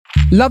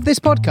Love this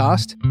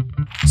podcast?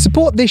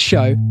 Support this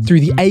show through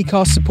the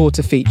Acast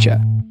supporter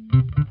feature.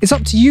 It's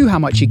up to you how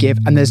much you give,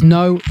 and there's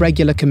no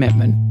regular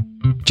commitment.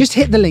 Just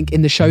hit the link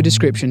in the show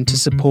description to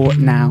support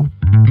now.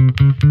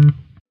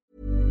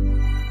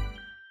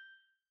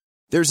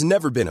 There's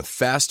never been a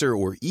faster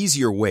or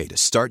easier way to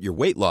start your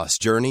weight loss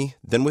journey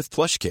than with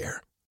PlushCare.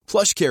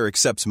 PlushCare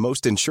accepts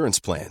most insurance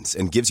plans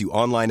and gives you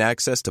online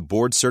access to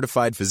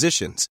board-certified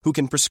physicians who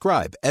can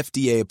prescribe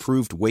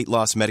FDA-approved weight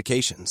loss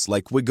medications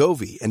like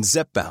Wegovy and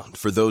Zepbound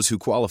for those who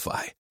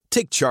qualify.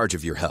 Take charge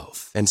of your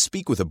health and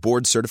speak with a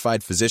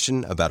board-certified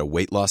physician about a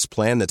weight loss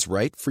plan that's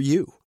right for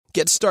you.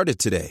 Get started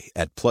today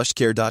at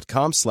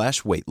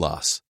plushcare.com/weight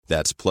loss.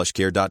 That's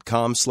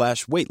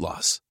plushcare.com/weight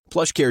loss.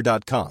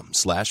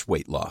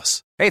 plushcare.com/weight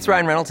loss. Hey, it's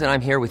Ryan Reynolds, and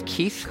I'm here with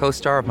Keith,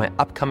 co-star of my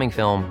upcoming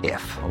film,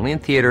 If, only in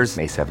theaters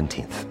May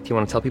 17th. Do you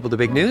want to tell people the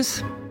big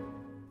news?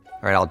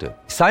 All right, I'll do it.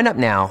 Sign up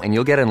now and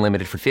you'll get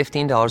unlimited for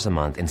 $15 a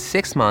month and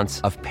 6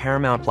 months of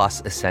Paramount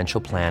Plus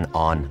Essential Plan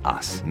on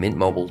us.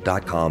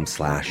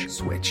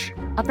 MintMobile.com/switch.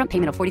 Upfront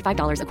payment of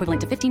 $45 equivalent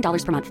to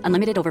 $15 per month.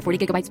 Unlimited over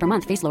 40 gigabytes per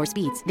month. Face lower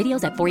speeds.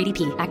 Videos at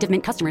 480p. Active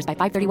Mint customers by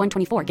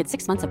 531.24 get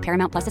 6 months of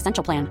Paramount Plus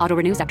Essential Plan. Auto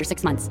renews after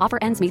 6 months. Offer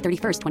ends May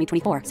 31st,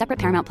 2024. Separate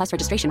Paramount Plus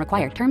registration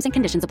required. Terms and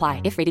conditions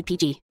apply if rated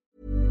PG.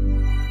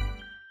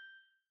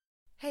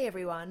 Hey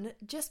everyone,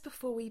 just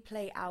before we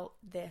play out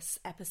this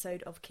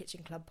episode of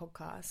Kitchen Club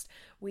podcast,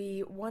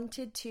 we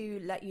wanted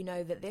to let you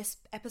know that this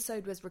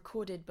episode was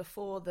recorded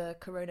before the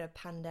corona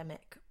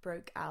pandemic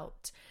broke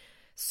out.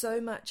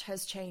 So much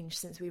has changed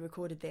since we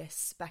recorded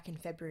this back in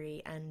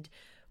February, and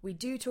we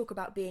do talk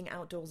about being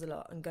outdoors a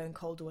lot and going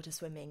cold water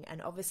swimming,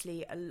 and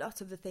obviously a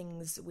lot of the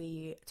things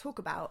we talk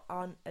about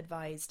aren't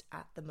advised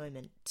at the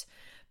moment.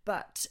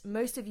 But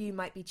most of you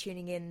might be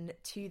tuning in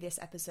to this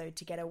episode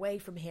to get away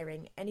from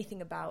hearing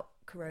anything about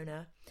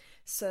corona.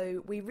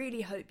 So we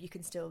really hope you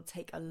can still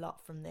take a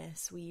lot from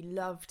this. We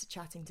loved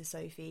chatting to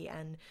Sophie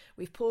and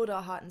we've poured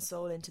our heart and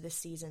soul into this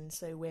season.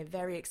 So we're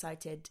very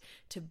excited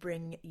to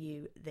bring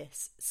you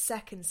this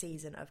second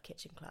season of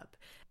Kitchen Club.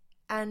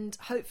 And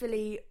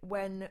hopefully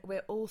when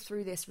we're all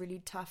through this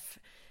really tough,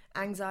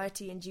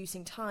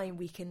 anxiety-inducing time,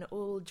 we can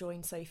all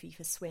join Sophie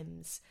for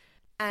swims.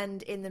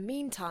 And in the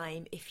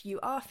meantime, if you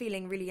are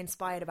feeling really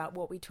inspired about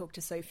what we talked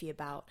to Sophie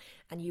about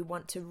and you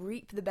want to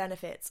reap the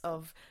benefits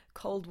of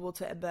cold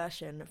water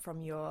immersion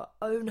from your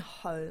own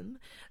home,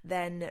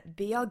 then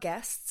be our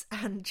guests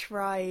and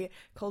try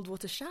cold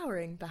water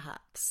showering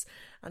perhaps,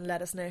 and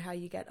let us know how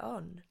you get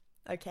on.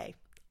 Okay,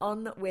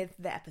 on with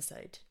the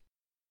episode.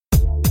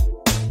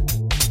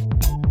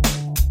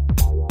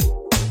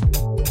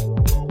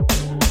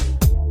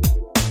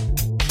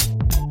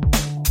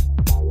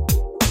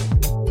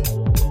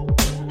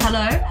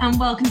 Hello and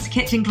welcome to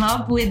Kitchen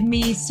Club with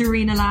me,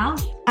 Serena Lau.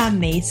 And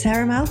me,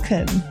 Sarah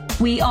Malcolm.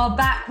 We are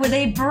back with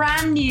a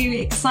brand new,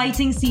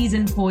 exciting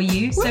season for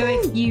you. Woo! So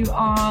if you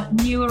are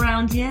new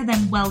around here,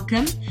 then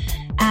welcome.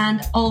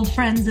 And old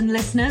friends and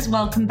listeners,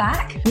 welcome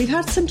back. We've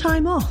had some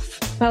time off.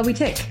 Well, we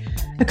took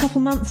a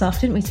couple months off,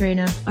 didn't we,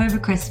 Serena? Over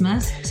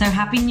Christmas. So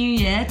Happy New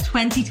Year,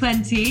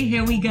 2020.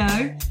 Here we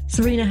go.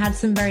 Serena had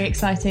some very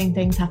exciting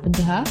things happen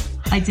to her.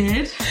 I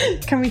did.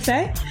 Can we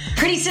say?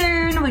 Pretty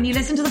soon, when you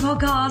listen to the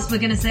podcast, we're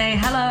going to say,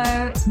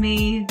 hello, it's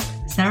me,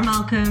 Sarah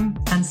Malcolm,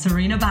 and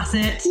Serena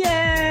Bassett.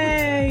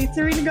 Yay!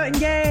 Serena got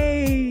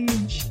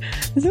engaged.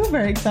 It's all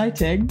very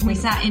exciting. We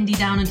sat Indy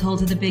down and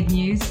told her the big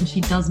news, and she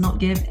does not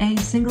give a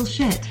single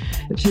shit,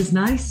 which is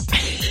nice.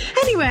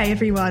 Anyway,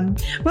 everyone,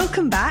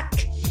 welcome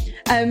back.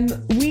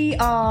 We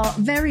are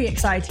very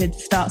excited to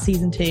start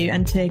season 2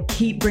 and to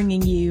keep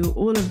bringing you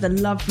all of the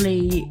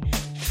lovely,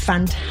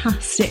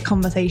 fantastic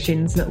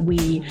conversations that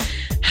we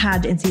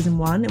had in season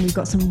 1. And we've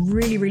got some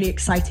really, really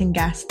exciting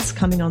guests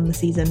coming on the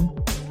season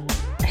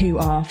who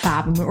are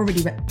fab, and we're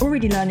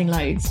already learning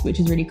loads, which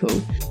is really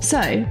cool.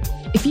 So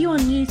if you are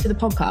new to the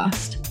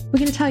podcast, we're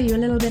going to tell you a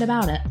little bit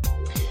about it.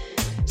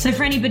 So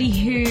for anybody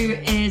who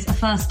is a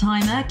first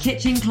timer,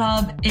 Kitchen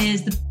Club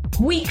is the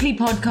weekly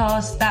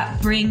podcast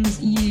that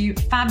brings you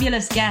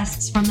fabulous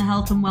guests from the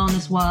health and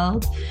wellness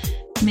world.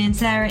 Me and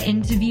Sarah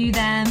interview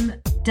them,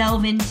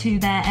 delve into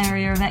their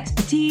area of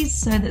expertise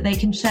so that they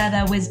can share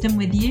their wisdom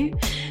with you.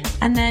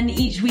 And then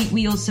each week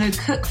we also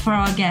cook for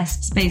our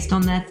guests based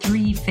on their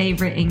 3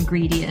 favourite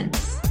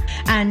ingredients.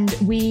 And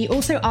we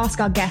also ask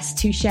our guests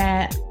to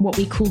share what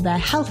we call their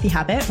healthy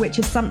habit, which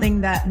is something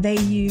that they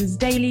use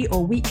daily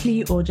or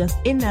weekly or just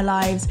in their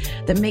lives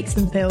that makes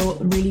them feel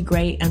really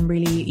great and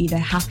really either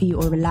happy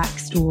or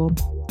relaxed or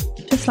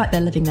just like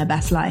they're living their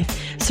best life.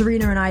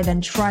 Serena and I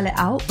then trial it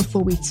out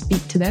before we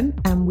speak to them,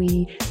 and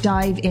we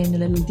dive in a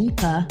little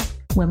deeper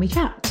when we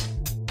chat.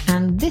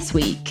 And this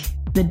week,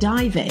 the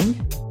diving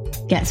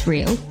gets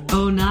real.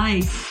 Oh,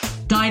 nice.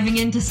 Diving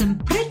into some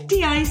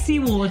pretty icy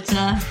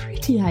water.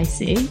 Pretty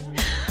icy.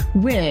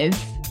 With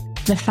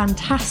the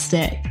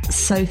fantastic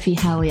Sophie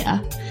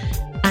Hellier.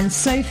 And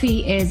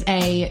Sophie is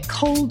a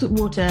cold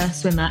water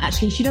swimmer.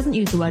 Actually, she doesn't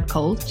use the word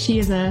cold. She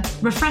is a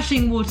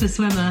refreshing water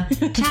swimmer.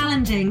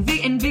 Challenging,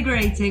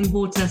 invigorating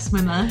water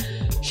swimmer.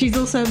 She's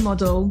also a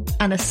model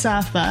and a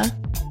surfer.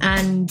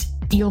 And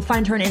You'll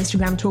find her on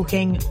Instagram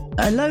talking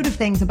a load of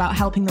things about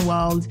helping the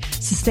world,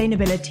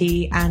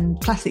 sustainability and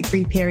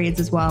plastic-free periods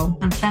as well.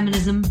 And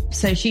feminism.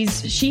 So she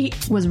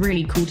was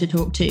really cool to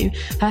talk to.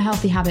 Her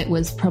healthy habit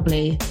was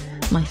probably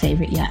my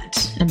favourite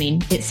yet. I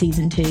mean, it's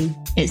season 2,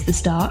 it's the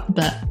start,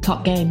 but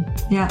top game.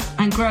 Yeah,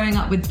 and growing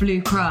up with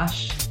Blue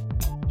Crush,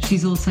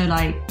 she's also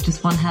like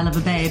just one hell of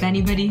a babe.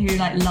 Anybody who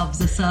like loves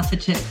a surfer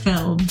chick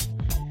film,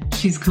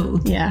 she's cool.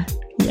 Yeah.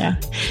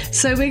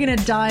 So we're going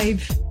to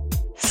dive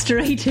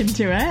straight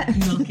into it.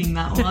 Milking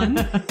that one.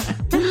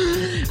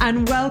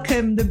 And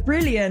welcome the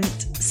brilliant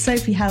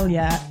Sophie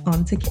Hellyer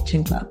onto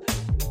Kitchen Club.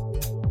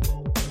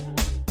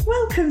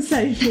 Welcome,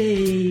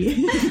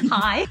 Sophie.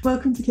 Hi.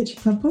 Welcome to Kitchen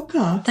Club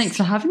Podcast. Thanks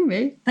for having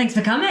me. Thanks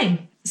for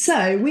coming.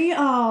 So we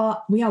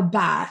are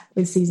back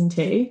with season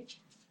 2,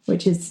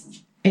 which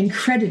is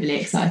incredibly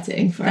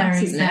exciting for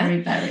us, isn't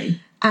it? Very.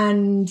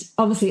 And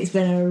obviously it's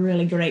been a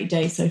really great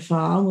day so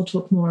far. We'll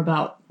talk more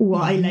about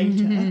why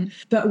later.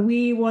 But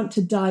we want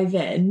to dive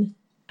in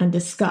and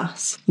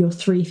discuss your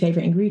 3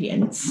 favourite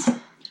ingredients,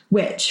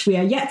 which we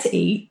are yet to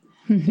eat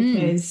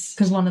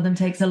because one of them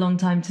takes a long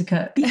time to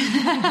cook.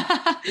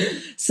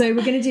 So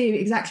we're going to do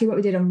exactly what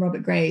we did on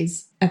Robert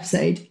Gray's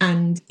episode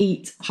and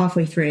eat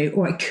halfway through,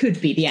 or it could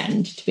be the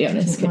end, to be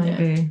honest. It might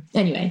be.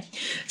 Anyway,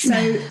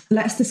 so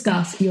let's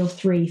discuss your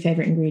 3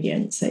 favourite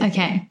ingredients. So,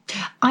 okay.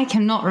 I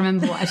cannot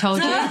remember what I told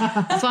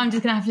you, so I'm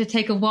just going to have to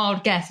take a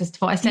wild guess as to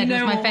what I said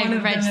was my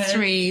favourite veg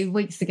 3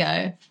 weeks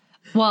ago.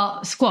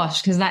 Well,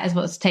 squash, because that is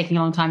what's taking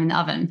a long time in the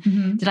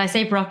oven. Did I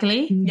say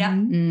broccoli? Yeah.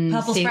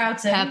 Purple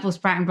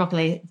sprouting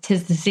broccoli.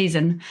 'Tis the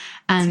season.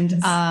 And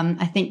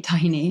I think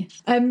tahini.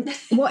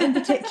 What in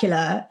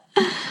particular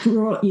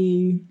brought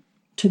you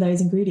to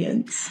those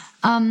ingredients?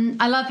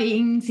 I love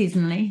eating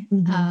seasonally.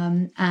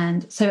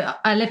 And so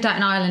I lived out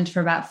in Ireland for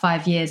about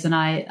 5 years, and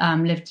I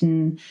lived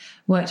and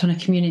worked on a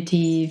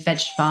community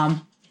veg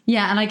farm.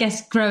 Yeah, and I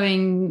guess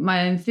growing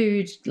my own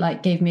food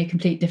like gave me a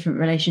complete different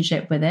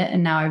relationship with it,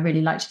 and now I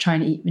really like to try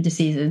and eat with the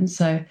seasons.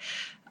 So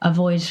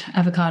avoid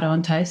avocado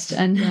on toast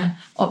and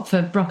opt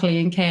for broccoli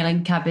and kale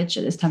and cabbage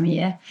at this time of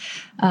year.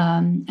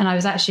 And I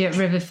was actually at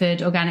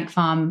Riverford Organic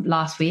Farm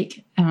last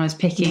week, and I was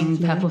picking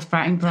purple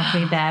sprouting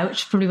broccoli there, which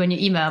is probably when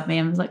you emailed me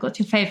and was like, what's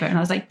your favourite? And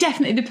I was like,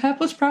 definitely the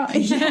purple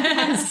sprouting.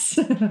 Yes.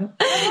 I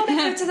want to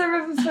go to the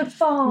Riverford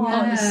Farm.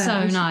 Oh, it was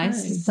so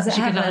nice. Such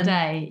a good little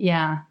day.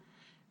 Yeah.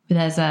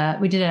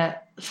 We did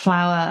a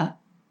flower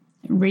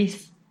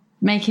wreath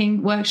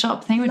making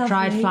workshop thing with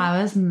dried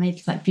flowers, and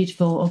made like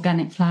beautiful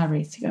organic flower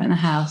wreaths to go in the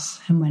house,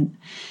 and went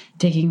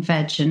digging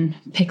veg and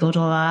pickled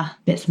all our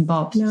bits and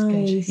bobs.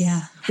 Nice.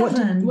 Yeah.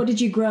 What did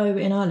you grow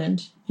in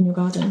Ireland in your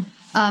garden?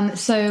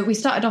 So we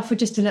started off with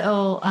just a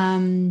little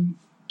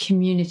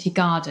community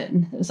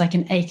garden. It was like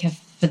an acre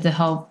for the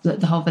whole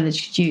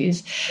village could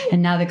use,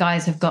 and now the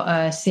guys have got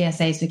a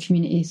CSA, so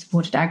community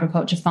supported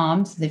agriculture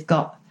farm. So they've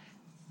got,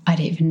 I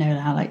don't even know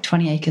now, like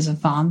 20 acres of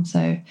farm.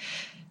 So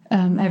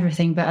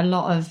everything, but a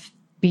lot of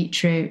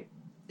beetroot,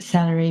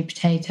 celery,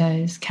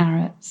 potatoes,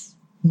 carrots,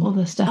 all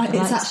the stuff.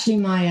 It's actually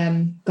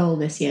my goal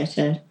this year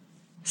to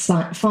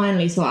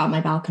finally sort out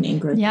my balcony and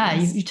grow. Yeah,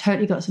 you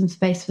totally got some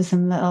space for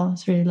some little. I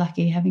was really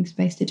lucky having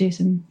space to do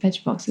some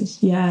veg boxes.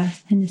 Yeah,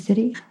 in the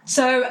city.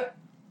 So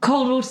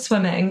cold water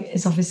swimming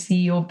is obviously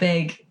your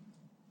big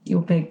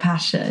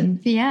passion.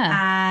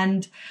 Yeah,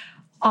 and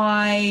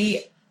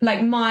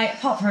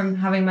apart from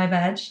having my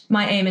veg,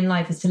 my aim in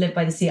life is to live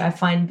by the sea. I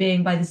find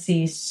being by the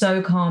sea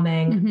so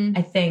calming.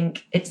 I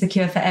think it's the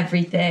cure for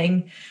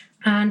everything.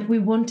 And we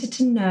wanted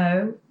to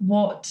know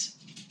what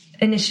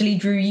initially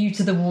drew you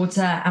to the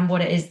water and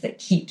what it is that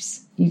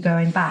keeps you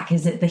going back.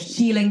 Is it the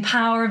healing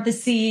power of the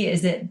sea?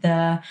 Is it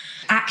the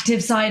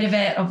active side of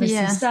it? Obviously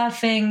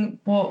surfing.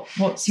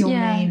 What's your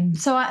main?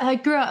 So I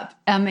grew up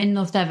in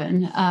North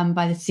Devon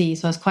by the sea,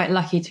 so I was quite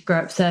lucky to grow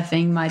up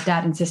surfing. My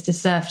dad and sister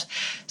surfed,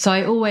 so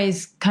I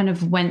always kind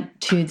of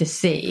went to the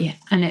sea,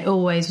 and it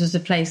always was a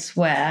place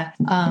where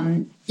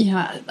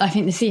I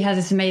think the sea has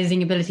this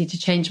amazing ability to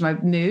change my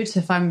mood. So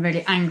if I'm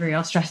really angry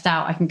or stressed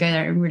out, I can go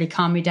there and really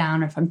calm me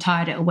down. Or if I'm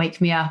tired, it'll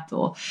wake me up,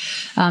 or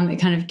it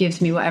kind of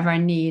gives me whatever I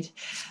need.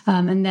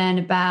 And then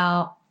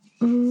about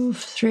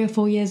 3 or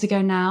 4 years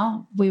ago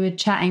now, me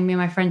and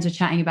my friends were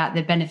chatting about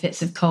the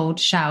benefits of cold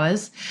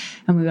showers.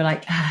 And we were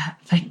like, am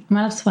I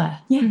allowed to swear?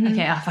 Yeah.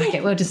 Okay, fuck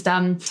it. We'll just,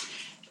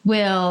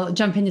 we'll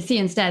jump in the sea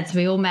instead. So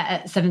we all met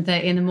at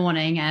 7:30 in the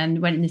morning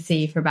and went in the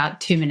sea for about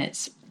 2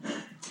 minutes.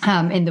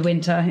 In the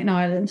winter in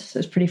Ireland, so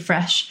it's pretty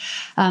fresh.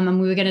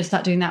 And we were going to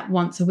start doing that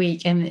once a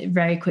week, and it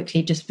very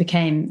quickly just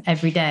became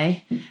every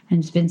day. And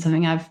it's been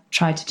something I've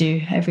tried to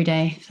do every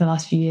day for the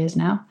last few years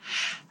now.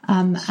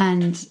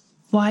 And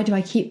why do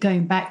I keep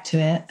going back to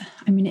it?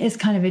 I mean, it is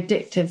kind of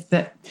addictive,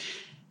 but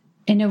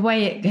in a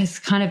way it has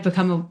kind of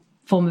become a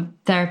form of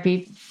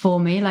therapy for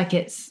me. Like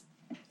it's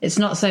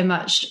not so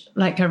much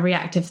like a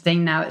reactive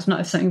thing now. It's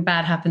not if something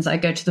bad happens, I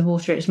go to the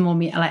water. It's more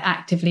me like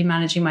actively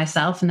managing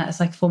myself. And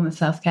that's like a form of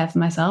self-care for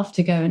myself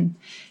to go and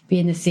be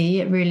in the sea.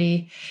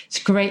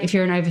 It's great if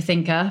you're an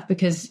overthinker,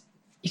 because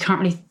you can't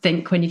really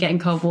think when you get in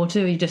cold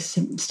water. You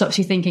just stops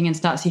you thinking and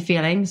starts you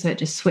feeling. So it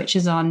just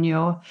switches on,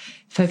 you're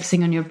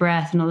focusing on your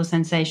breath and all the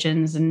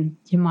sensations, and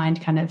your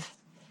mind kind of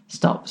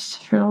stops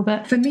for a little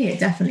bit. For me, it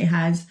definitely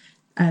has.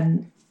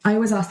 I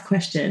always ask the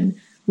question,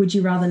 would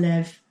you rather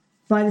live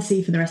by the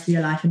sea for the rest of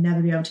your life and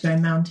never be able to go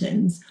in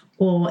mountains,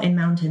 or in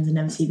mountains and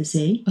never see the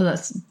sea? Well,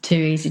 that's too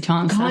easy to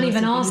answer. Can't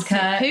even ask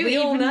her. We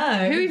all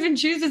know. Who even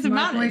chooses the My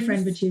mountains?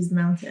 boyfriend would choose the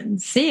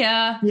mountains. See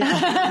ya.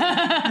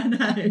 Yeah.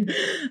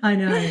 I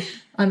know.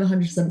 I'm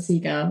 100% sea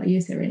girl. Are you,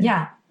 Serena?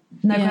 Yeah.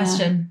 No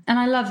question. And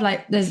I love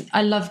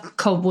I love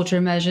cold water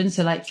immersion.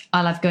 So like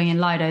I love going in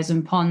lidos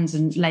and ponds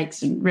and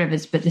lakes and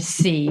rivers, but the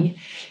sea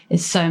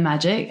is so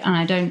magic, and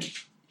I don't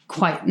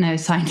quite know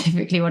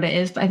scientifically what it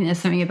is, but I think there's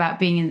something about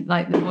being in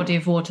like the body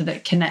of water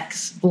that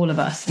connects all of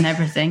us and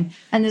everything.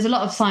 And there's a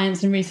lot of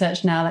science and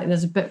research now. Like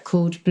there's a book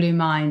called Blue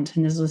Mind,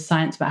 and there's all the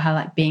science about how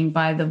like being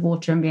by the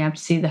water and being able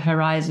to see the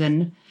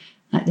horizon,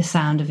 like the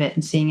sound of it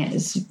and seeing it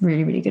is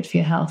really, really good for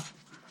your health.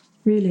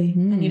 Really?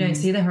 And you don't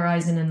see the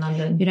horizon in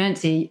London.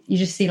 You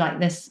just see like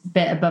this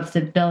bit above the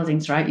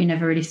buildings, right? You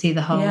never really see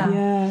the whole.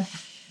 Yeah,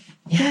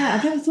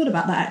 I've never thought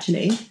about that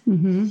actually.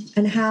 Mm-hmm.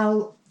 And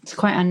how it's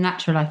quite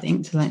unnatural, I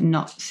think, to like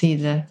not see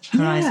the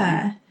horizon.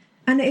 Yeah.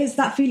 And it is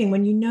that feeling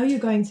when you know you're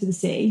going to the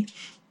sea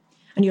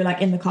and you're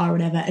like in the car or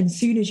whatever, and as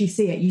soon as you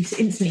see it, you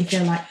instantly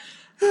feel like,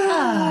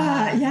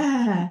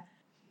 yeah.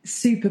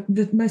 Super,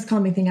 the most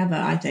calming thing ever,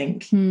 I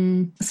think.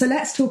 So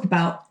let's talk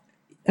about,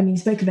 I mean,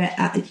 you spoke of it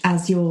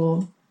as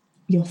your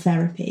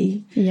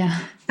therapy. Yeah.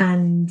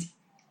 And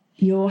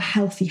your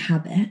healthy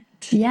habit.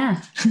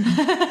 Yeah.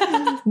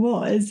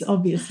 was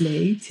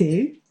obviously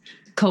to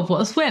cold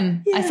water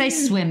swim. I say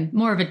swim,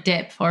 more of a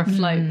dip or a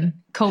float.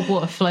 Cold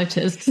water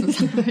floaters.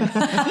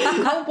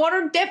 Cold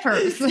water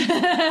dippers.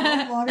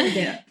 Cold water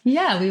dip.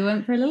 Yeah, we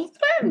went for a little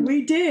swim.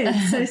 We did.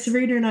 So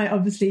Serena and I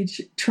obviously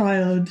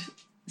trialed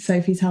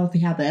Sophie's healthy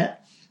habit.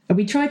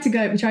 We tried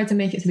to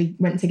make it so we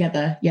went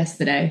together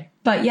yesterday.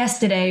 But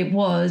yesterday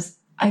was,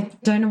 I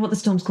don't know what the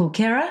storm's called,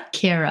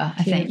 Kira,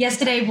 I think.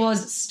 Yesterday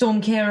was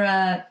Storm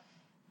Kira,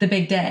 the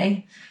big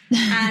day.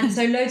 And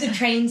so loads of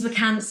trains were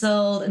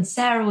cancelled, and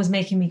Sarah was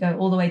making me go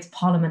all the way to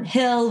Parliament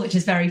Hill, which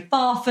is very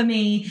far for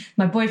me.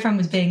 My boyfriend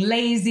was being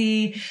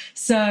lazy.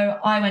 So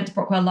I went to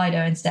Brockwell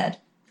Lido instead.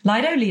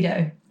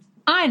 Lido?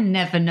 I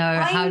never know.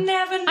 I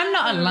never know. I'm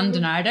not a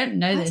Londoner. I don't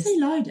know this. I say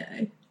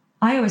Lido.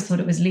 I always thought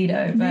it was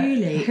Lido, but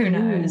really? Who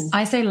knows? Ooh.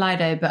 I say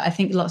Lido, but I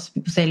think lots of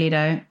people say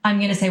Lido. I'm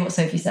going to say what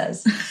Sophie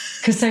says,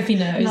 because Sophie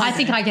knows. I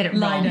think I get it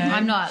wrong. Lido.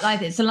 I'm not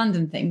like it's a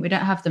London thing. We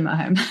don't have them at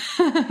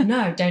home.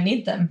 No, don't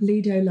need them.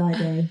 Lido.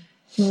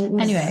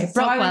 Well, anyway,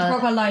 so I went to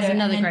Brockwell Lido, is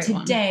another and then great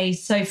one. today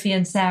Sophie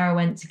and Sarah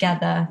went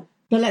together.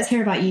 But let's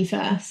hear about you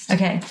first.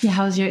 Okay. Yeah,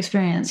 how was your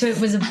experience? So it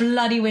was a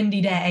bloody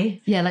windy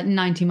day. Yeah, like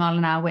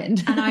 90-mile-an-hour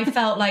wind. And I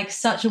felt like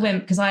such a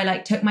wimp because I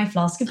like took my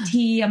flask of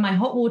tea and my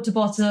hot water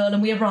bottle,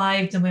 and we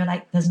arrived and we were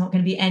like, there's not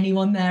going to be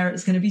anyone there.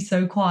 It's going to be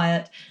so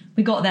quiet.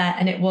 We got there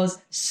and it was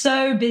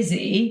so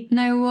busy.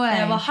 No way.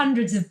 There were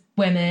hundreds of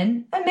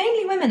women, and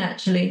mainly women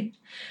actually.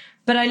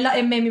 But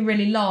it made me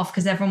really laugh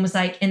because everyone was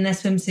like in their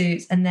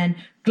swimsuits and then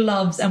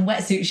gloves and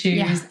wetsuit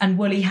shoes and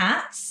woolly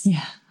hats.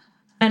 Yeah.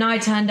 And I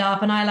turned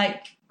up and I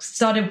like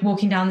started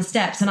walking down the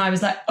steps and I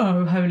was like,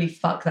 oh, holy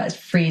fuck, that's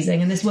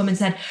freezing. And this woman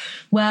said,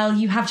 well,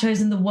 you have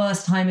chosen the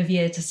worst time of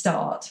year to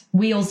start.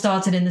 We all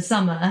started in the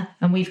summer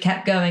and we've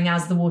kept going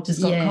as the waters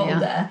got colder.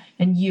 Yeah.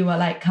 And you are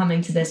like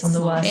coming to this on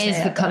the worst day.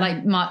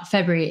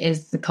 February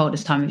is the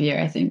coldest time of year,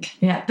 I think.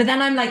 Yeah. But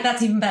then I'm like,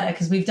 that's even better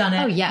because we've done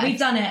it. Oh, yeah. We've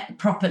done it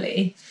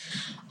properly.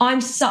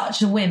 I'm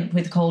such a wimp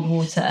with cold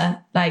water.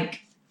 Like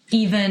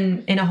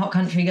even in a hot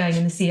country going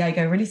in the sea, I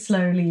go really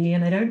slowly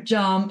and I don't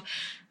jump.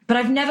 But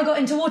I've never got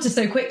into water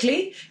so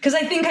quickly because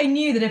I think I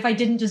knew that if I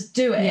didn't just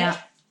do it,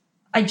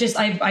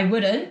 I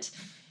wouldn't.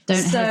 Don't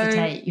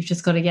hesitate. You've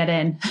just got to get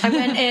in. I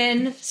went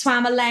in,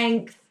 swam a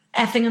length,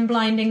 effing and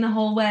blinding the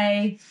whole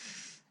way,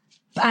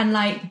 and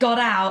like got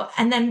out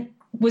and then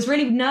was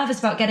really nervous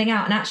about getting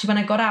out. And actually when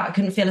I got out, I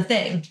couldn't feel a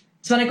thing.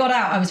 So when I got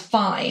out, I was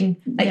fine.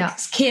 Like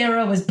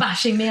Kira was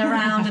bashing me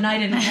around and I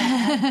didn't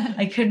care.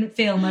 I couldn't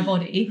feel my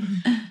body.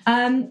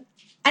 And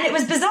it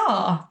was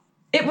bizarre.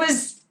 It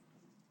was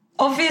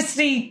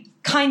obviously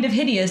kind of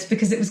hideous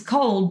because it was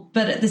cold,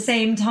 but at the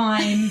same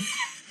time,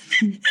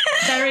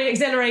 very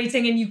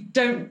exhilarating. And you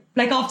don't,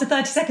 like after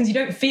 30 seconds, you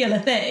don't feel a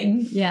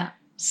thing. Yeah.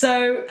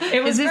 So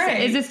it was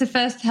great. Is this the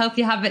first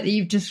healthy habit that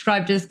you've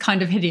described as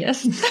kind of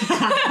hideous?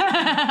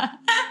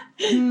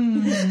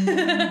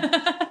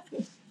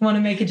 Want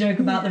to make a joke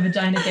about the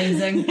vagina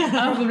gazing?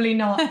 Probably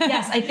not.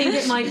 Yes, I think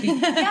it might be.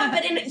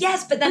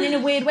 Yeah, but then in a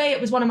weird way, it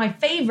was one of my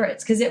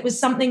favourites because it was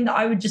something that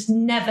I would just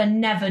never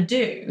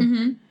do.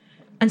 Mm-hmm.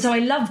 And so I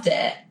loved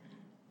it.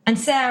 And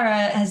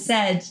Sarah has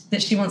said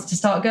that she wants to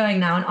start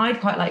going now, and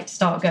I'd quite like to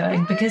start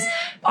going because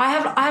I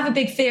have a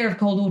big fear of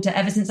cold water.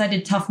 Ever since I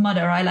did Tough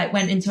Mudder, I like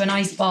went into an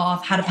ice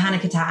bath, had a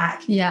panic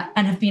attack,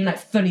 and have been like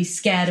fully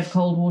scared of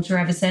cold water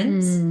ever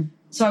since.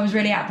 So I was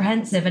really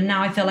apprehensive, and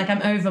now I feel like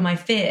I'm over my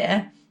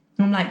fear.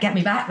 I'm like, get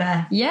me back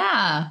there.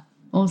 Yeah.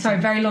 Awesome. Sorry,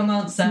 very long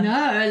answer. No,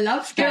 I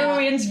love Who are that.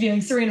 we interviewing,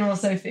 Serena or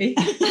Sophie?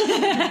 But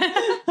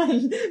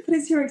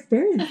it's your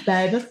experience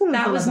there. That's what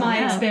That it's was all my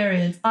about.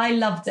 experience. I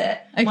loved it.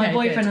 Okay, My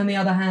boyfriend, good. on the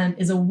other hand,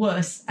 is a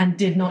wuss and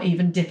did not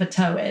even dip a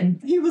toe in.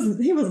 He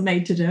wasn't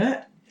made to do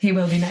it. He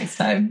will be next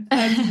time.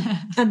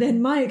 And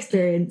then my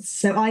experience.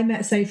 So I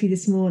met Sophie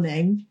this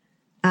morning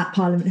at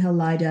Parliament Hill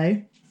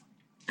Lido,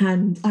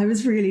 and I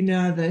was really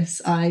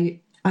nervous. I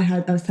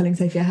was telling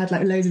Sophie I had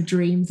like loads of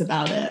dreams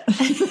about it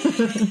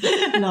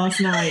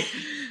last night,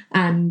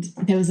 and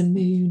there was a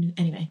moon.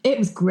 Anyway, it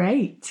was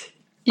great.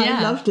 Yeah.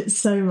 I loved it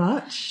so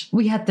much.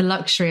 We had the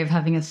luxury of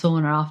having a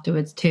sauna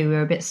afterwards too. We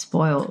were a bit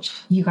spoiled.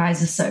 You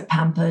guys are so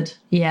pampered.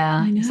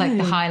 Yeah, know. it's like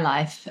the high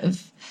life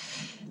of.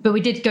 But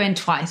we did go in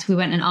twice. We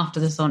went in after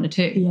the sauna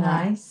too. Yeah.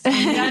 Nice.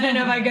 I don't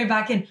know if I go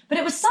back in, but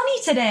it was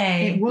sunny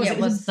today. It was. Yeah, It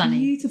it was was a sunny.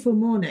 beautiful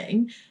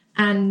morning,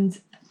 and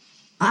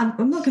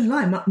I'm not going to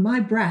lie, my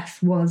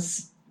breath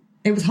was.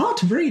 It was hard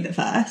to breathe at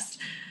first,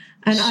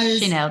 and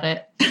She nailed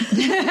it.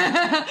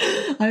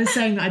 I was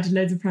saying that I did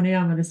loads of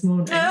pranayama this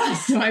morning. So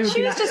I would She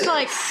be was just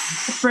like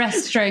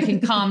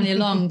breaststroking calmly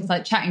along,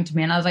 like chatting to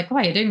me, and I was like,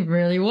 "Wow, you're doing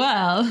really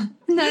well."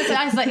 No, so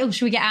I was like, "Oh,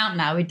 should we get out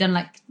now?" We'd done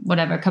like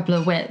whatever, a couple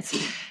of wits,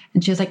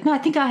 and she was like, "No, I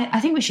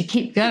think we should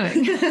keep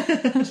going."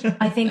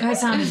 I think I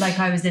sounded like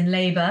I was in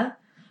labour.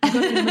 I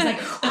got in and was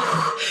like,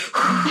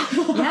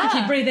 Yeah.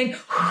 keep breathing.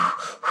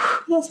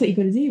 That's what you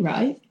got to do,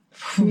 right?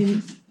 I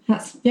mean,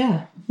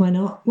 why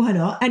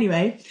not?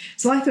 Anyway,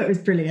 so I thought it was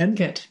brilliant.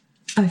 Good.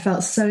 I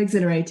felt so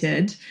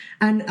exhilarated,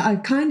 and I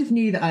kind of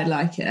knew that I'd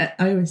like it.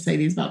 I always say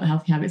these about the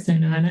healthy habits,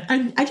 don't I?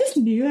 And I just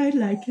knew I'd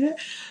like it.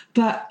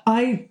 But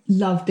I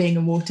love being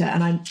in water,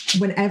 and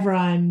whenever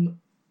I'm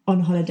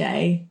on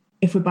holiday,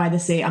 if we're by the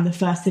sea, I'm the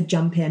first to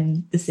jump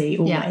in the sea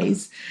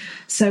always. Yeah.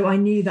 So I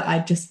knew that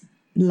I'd just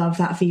love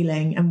that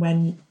feeling. And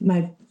when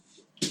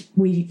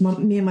me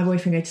and my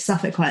boyfriend go to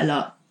Suffolk quite a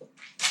lot,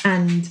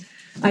 and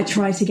I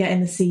try to get in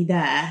the sea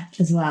there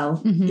as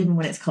well, even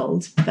when it's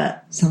cold,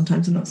 but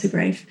sometimes I'm not so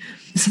brave.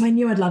 So I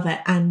knew I'd love it.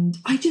 And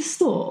I just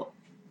thought,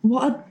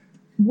 what a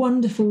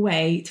wonderful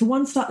way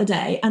to start the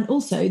day. And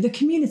also the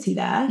community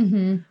there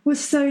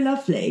was so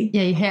lovely.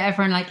 Yeah, you hear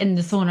everyone like in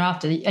the sauna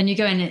after, and you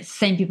go in, it's the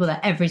same people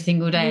there every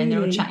single day, and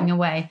they're all chatting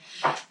away.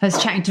 I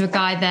was chatting to a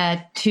guy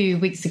there 2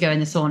 weeks ago in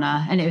the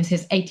sauna, and it was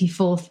his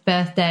 84th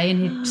birthday, and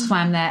he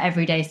swam there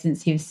every day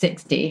since he was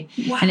 60.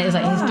 Wow. And it was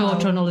like his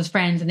daughter and all his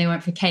friends, and they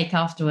went for cake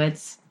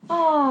afterwards.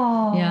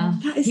 Oh, yeah.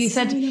 That is he so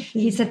said lovely.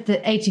 he said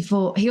that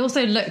 84. He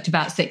also looked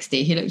about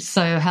 60. He looked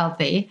so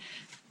healthy.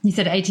 He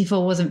said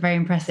 84 wasn't very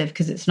impressive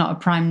because it's not a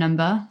prime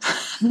number.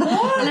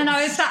 What? And then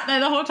I was sat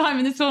there the whole time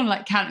in the sauna,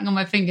 like counting on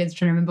my fingers,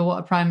 trying to remember what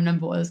a prime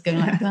number was. Going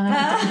like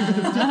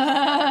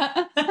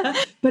that.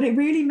 But it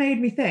really made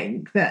me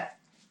think that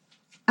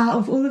out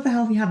of all of the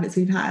healthy habits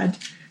we've had,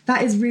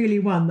 that is really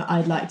one that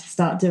I'd like to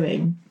start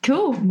doing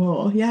Cool.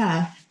 more.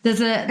 Yeah. There's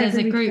a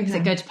Every group weekend.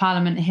 that go to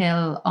Parliament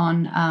Hill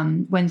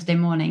on Wednesday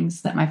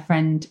mornings that my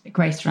friend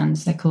Grace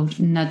runs. They're called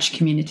Nudge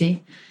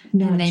Community.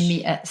 And they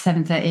meet at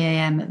 7:30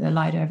 a.m. at the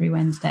Lido every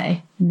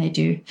Wednesday. And they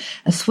do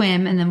a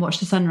swim and then watch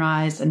the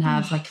sunrise and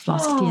have like a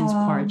flask of tea and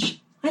some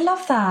porridge. I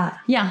love that.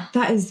 Yeah.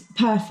 That is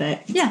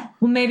perfect. Yeah.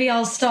 Well, maybe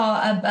I'll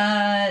start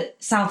a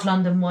South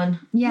London one.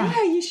 Yeah.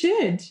 Yeah, you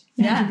should.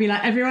 Yeah. You'd be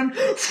like, everyone.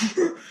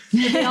 It'll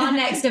be our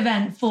next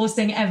event,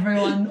 forcing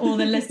everyone, all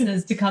the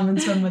listeners, to come and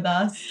swim with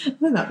us.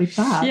 Well, that'd be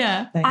fab.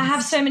 Yeah. Thanks. I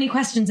have so many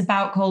questions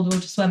about cold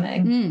water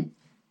swimming.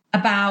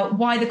 About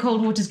why the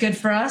cold water is good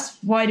for us.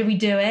 Why do we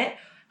do it?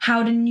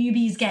 How do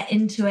newbies get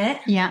into it?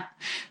 Yeah.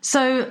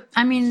 So,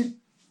 I mean,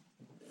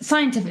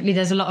 scientifically,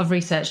 there's a lot of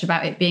research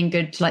about it being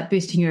good to like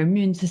boosting your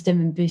immune system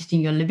and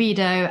boosting your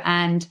libido.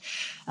 And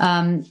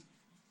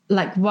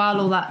like while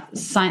all that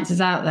science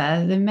is out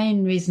there, the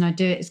main reason I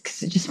do it is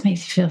because it just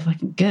makes you feel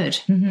fucking good.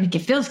 Like it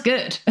feels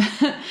good.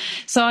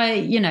 So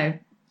you're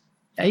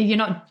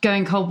not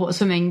going cold water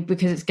swimming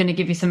because it's going to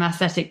give you some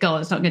aesthetic goal.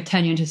 It's not going to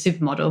turn you into a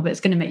supermodel, but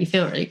it's going to make you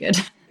feel really good.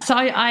 So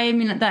I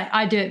mean that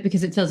I do it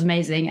because it feels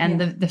amazing.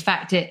 And the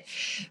fact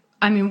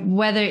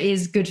whether it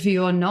is good for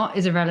you or not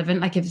is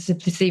irrelevant. Like if it's a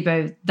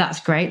placebo, that's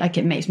great. Like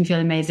it makes me feel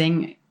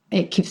amazing.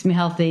 It keeps me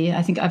healthy.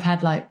 I think I've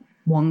had like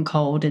one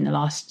cold in the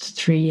last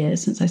 3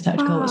 years since I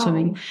started cold water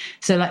swimming.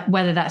 So like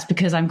whether that's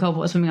because I'm cold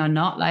water swimming or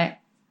not, like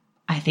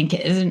I think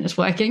it isn't. It's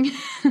working.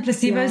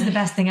 Placebo is the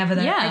best thing ever,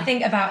 though. Yeah. I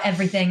think about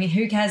everything.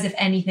 Who cares if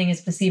anything is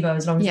placebo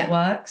as long as it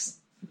works?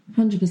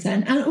 100%.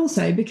 And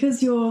also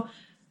because you're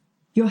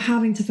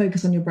having to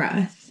focus on your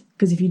breath,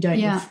 because if you don't,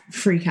 you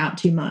freak out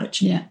too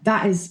much. Yeah.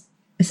 That is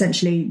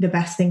essentially the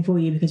best thing for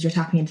you because you're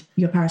tapping into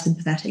your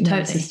parasympathetic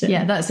nervous system.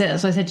 Yeah, that's it.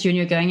 That's what I said to you when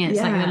you were going in. It's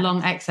like Yeah. the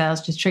long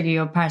exhales just trigger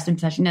your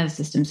parasympathetic nervous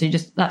system. So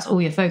that's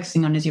all you're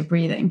focusing on is your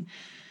breathing.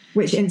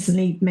 Which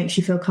instantly makes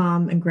you feel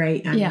calm and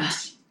great. And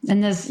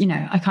And there's,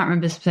 I can't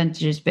remember the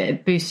percentages, but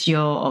it boosts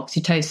your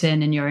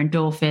oxytocin and your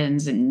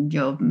endorphins and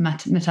your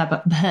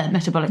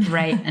metabolic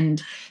rate.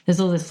 And there's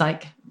all this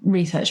like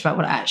research about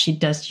what it actually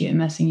does to you,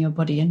 immersing your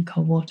body in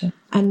cold water.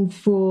 And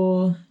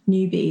for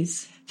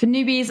newbies, For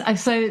newbies,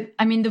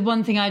 the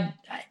one thing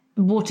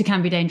water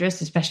can be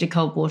dangerous, especially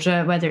cold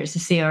water, whether it's a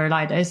sea or a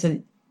Lido.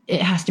 So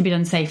it has to be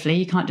done safely.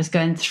 You can't just go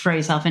and throw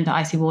yourself into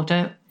icy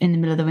water in the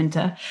middle of the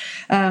winter.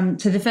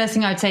 So the first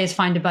thing I would say is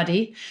find a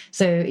buddy.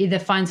 So either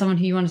find someone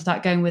who you want to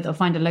start going with or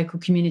find a local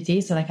community.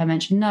 So like I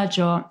mentioned, Nudge,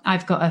 or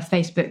I've got a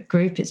Facebook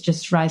group. It's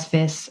just Rise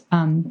Fierce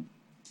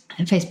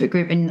Facebook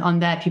group. And on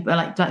there, people are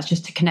like, that's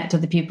just to connect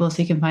other people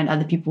so you can find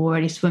other people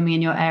already swimming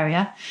in your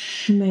area.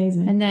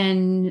 Amazing. And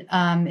then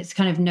it's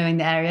kind of knowing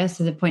the area.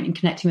 So the point in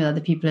connecting with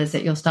other people is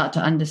that you'll start to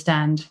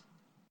understand,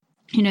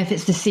 you know, if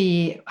it's the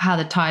sea, how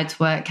the tides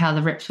work, how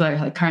the rips work,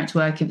 how the currents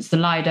work. If it's the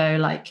Lido,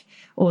 like,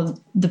 or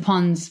the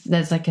ponds,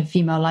 there's like a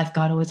female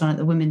lifeguard always on at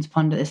the women's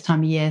pond at this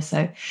time of year.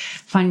 So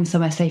finding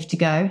somewhere safe to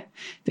go.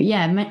 But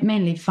yeah,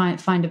 mainly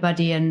find a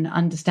buddy and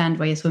understand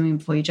where you're swimming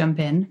before you jump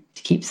in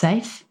to keep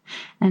safe.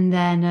 And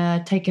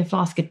then take a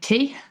flask of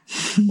tea,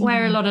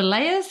 wear a lot of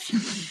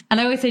layers. And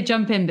I always say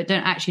jump in, but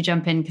don't actually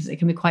jump in because it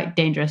can be quite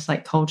dangerous,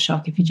 like cold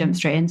shock if you jump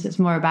straight in. So it's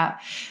more about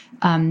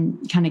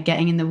kind of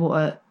getting in the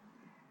water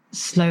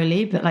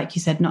slowly, but like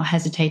you said, not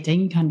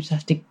hesitating. You kind of just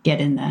have to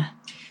get in there.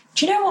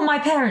 Do you know what my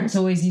parents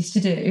always used to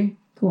do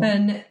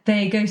when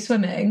they go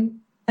swimming?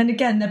 And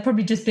again, they're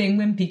probably just being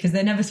wimpy because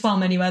they never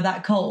swam anywhere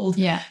that cold.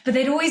 Yeah. But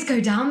they'd always go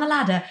down the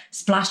ladder,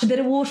 splash a bit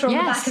of water on the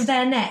back of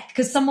their neck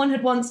because someone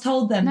had once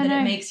told them that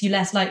it makes you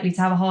less likely to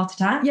have a heart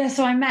attack. Yeah,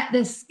 so I met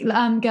this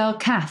girl,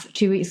 Kath,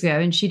 2 weeks ago,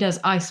 and she does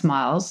ice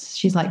miles.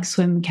 She's like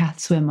Kath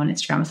Swim on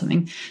Instagram or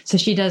something. So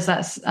she does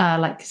that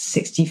like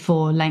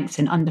 64 lengths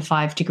in under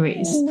 5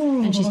 degrees.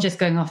 Ooh. And she's just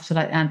going off to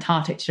like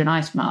Antarctic to do an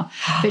ice mile.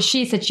 But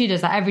she said she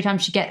does that every time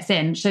she gets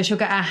in. So she'll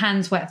get her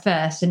hands wet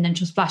first and then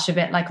she'll splash a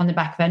bit like on the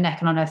back of her neck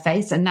and on her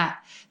face. And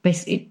that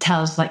basically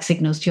tells like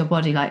signals to your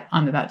body like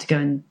I'm about to go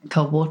in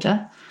cold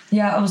water.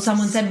 Yeah, or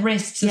someone said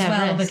wrists as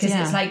well, because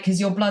it's like because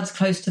your blood's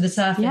close to the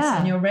surface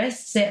and your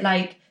wrists, it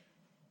like.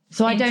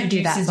 So I don't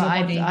do that,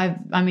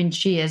 but I mean,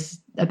 she is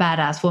a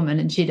badass woman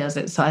and she does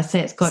it, so I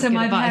say it's got good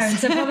advice. So my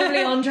parents are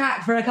probably on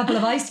track for a couple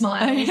of ice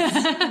miles.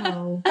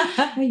 Oh,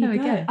 there you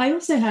go. I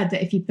also heard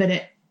that if you put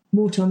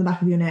water on the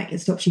back of your neck,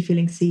 it stops you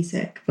feeling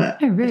seasick, but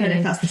really? I don't know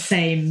if that's the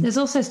same. There's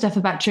also stuff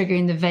about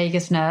triggering the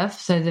vagus nerve.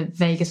 So the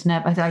vagus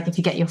nerve, I feel like if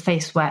you get your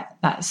face wet,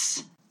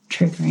 that's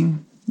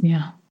triggering.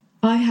 Yeah.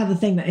 I have a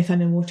thing that if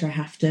I'm in water, I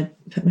have to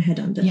put my head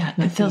under. Yeah,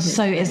 it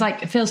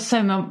feels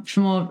so much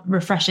more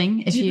refreshing.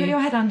 Did you put your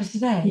head under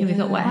today? Yeah, we've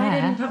got wet hair.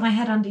 I didn't put my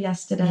head under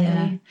yesterday.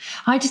 Yeah.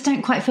 I just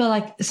don't quite feel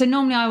like, so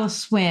normally I will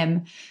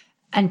swim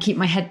and keep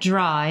my head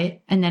dry,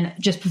 and then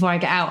just before I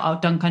get out, I'll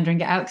dunk under and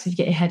get out, because if you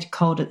get your head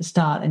cold at the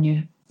start, then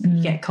you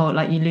get cold,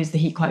 like you lose the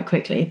heat quite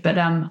quickly. But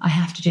I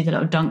have to do the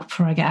little dunk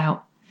before I get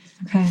out.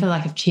 Okay. I feel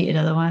like I've cheated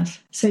otherwise.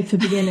 So for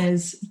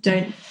beginners,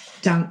 don't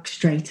dunk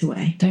straight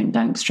away. Don't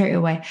dunk straight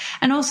away.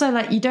 And also,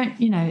 like, you don't,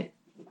 you know,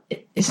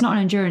 it's not an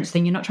endurance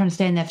thing. You're not trying to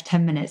stay in there for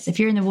 10 minutes. If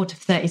you're in the water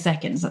for 30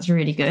 seconds, that's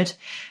really good.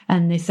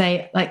 And they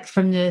say, like,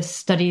 from the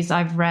studies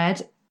I've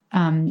read,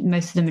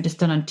 most of them are just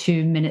done on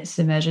 2 minutes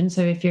immersion.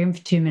 So if you're in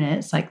for 2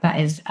 minutes, like,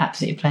 that is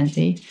absolutely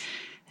plenty.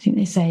 I think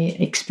they say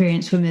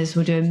experienced swimmers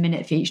will do a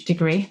minute for each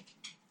degree.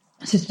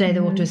 So today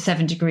the water was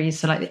 7 degrees,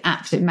 so like the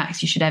absolute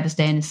max you should ever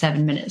stay in is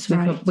 7 minutes.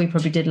 We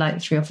probably did like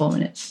 3 or 4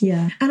 minutes.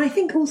 Yeah. And I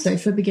think also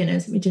for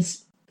beginners, let me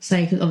just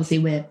say, because obviously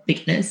we're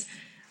beginners,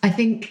 I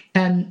think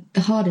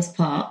the hardest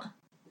part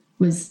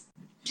was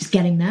just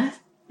getting there.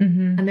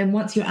 Mm-hmm. And then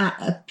once you're at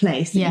a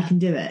place that you can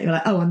do it, you're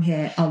like, oh, I'm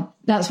here.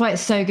 That's why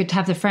it's so good to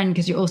have the friend,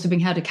 because you're also being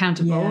held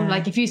accountable. Yeah.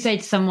 Like if you say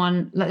to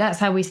someone, like that's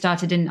how we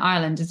started in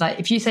Ireland, is like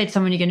if you say to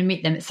someone you're going to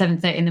meet them at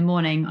 7:30 in the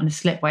morning on a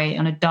slipway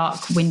on a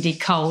dark, windy,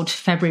 cold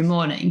February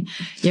morning,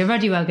 you're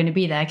already well going to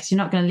be there, because you're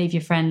not going to leave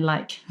your friend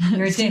like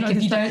you're a dick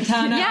if you don't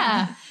turn up.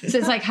 Yeah. So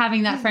it's like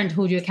having that friend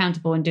hold you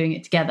accountable and doing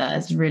it together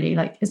is really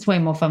like, it's way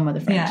more fun with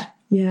a friend. Yeah.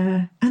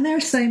 Yeah. And there are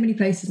so many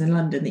places in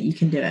London that you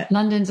can do it.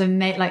 London's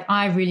amazing. Like,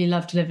 I really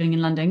loved living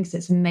in London because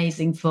it's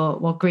amazing for,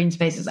 well, green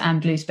spaces and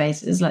blue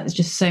spaces. Like, there's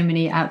just so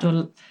many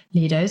outdoor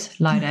Lidos.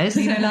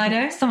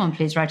 Lido. Someone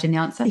please write in the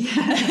answer.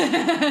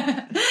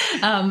 Yeah.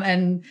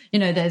 And, you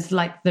know, there's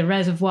like the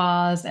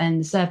reservoirs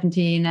and the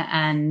Serpentine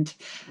and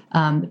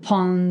the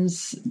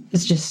ponds.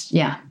 It's just,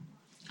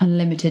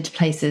 unlimited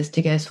places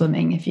to go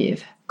swimming if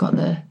you've got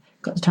the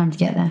time to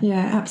get there.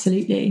 Yeah,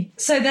 absolutely.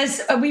 So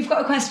we've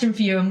got a question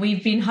for you, and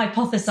we've been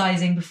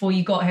hypothesizing before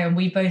you got here, and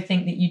we both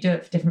think that you do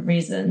it for different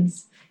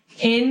reasons.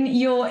 In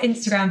your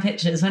Instagram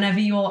pictures, whenever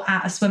you're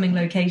at a swimming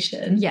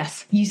location,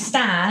 you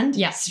stand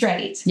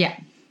straight. Yeah.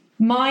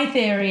 My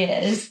theory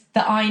is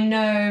that I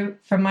know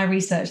from my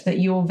research that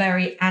you're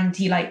very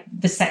anti like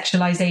the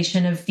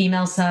sexualization of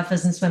female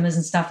surfers and swimmers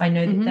and stuff. I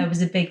know that there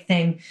was a big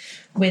thing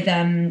with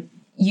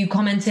you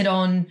commented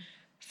on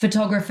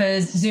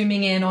photographers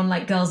zooming in on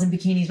like girls in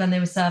bikinis when they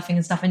were surfing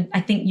and stuff, and I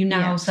think you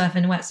now surf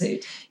in a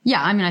wetsuit.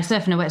 Yeah, I mean, I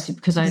surf in a wetsuit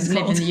because I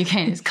live in the UK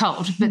and it's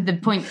cold. But the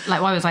point,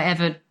 like, why was I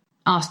ever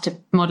asked to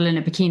model in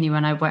a bikini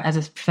when I wear, as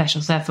a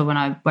professional surfer, when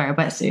I wear a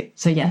wetsuit.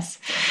 So yes.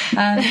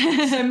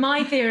 So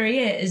my theory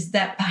is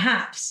that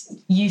perhaps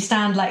you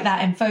stand like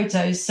that in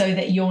photos so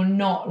that you're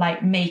not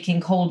like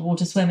making cold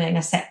water swimming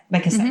a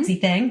sexy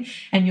thing,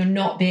 and you're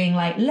not being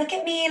like, look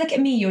at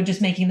me. You're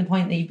just making the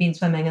point that you've been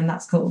swimming, and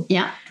that's cool.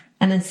 Yeah.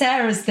 And then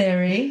Sarah's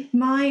theory.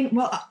 Mine,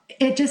 well,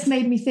 it just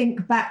made me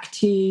think back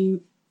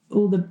to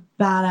all the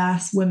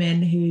badass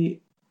women who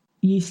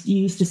you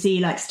used to see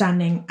like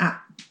standing at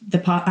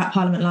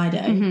Parliament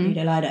Lido,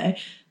 Lido Lido,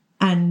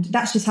 and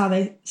that's just how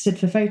they stood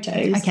for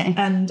photos. Okay.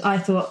 And I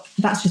thought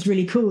that's just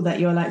really cool that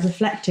you're like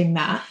reflecting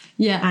that,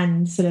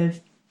 and sort of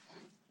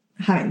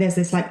how there's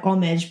this like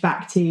homage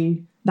back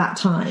to that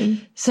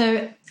time.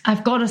 So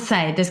I've got to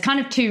say, there's kind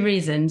of two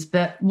reasons,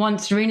 but one,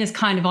 Serena's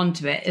kind of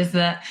onto it, is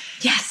that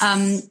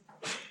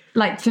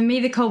like for me,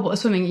 the cold water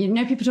swimming, you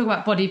know, people talk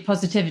about body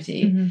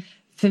positivity.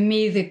 For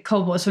me, the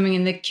cold water swimming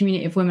in the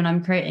community of women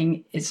I'm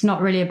creating, it's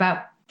not really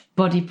about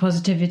body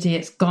positivity.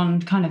 It's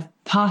gone kind of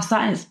past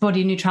that, and it's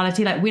body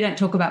neutrality. Like, we don't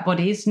talk about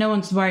bodies. No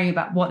one's worrying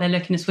about what they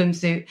look in a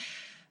swimsuit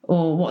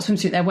or what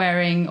swimsuit they're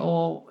wearing,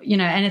 or, you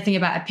know, anything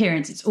about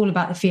appearance. It's all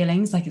about the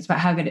feelings. Like, it's about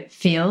how good it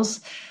feels.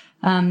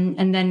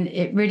 And then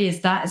it really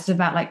is that. It's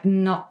about like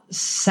not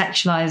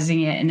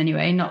sexualizing it in any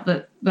way. Not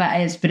that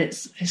that is, but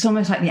it's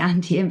almost like the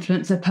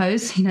anti-influencer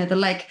pose. You know, the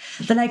leg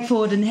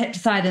forward and the hip to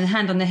side and the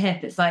hand on the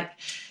hip. It's like,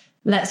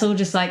 let's all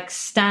just like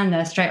stand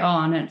there straight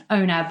on and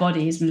own our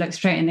bodies and look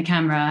straight in the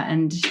camera.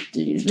 And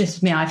this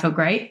is me, I feel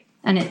great.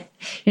 And it,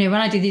 you know,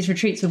 when I do these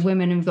retreats with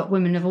women, and we've got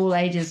women of all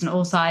ages and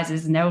all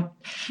sizes, and they're all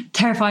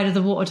terrified of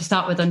the water to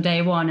start with on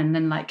day one. And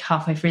then like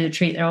halfway through the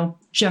retreat, they're all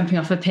jumping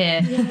off a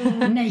pier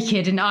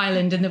naked in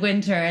Ireland in the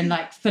winter and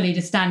like fully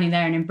just standing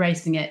there and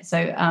embracing it.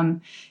 So,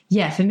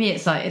 for me,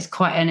 it's like, it's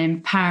quite an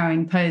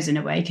empowering pose in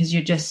a way, because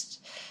you're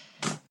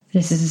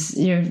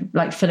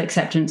like full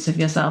acceptance of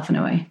yourself in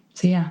a way.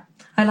 So, yeah.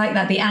 I like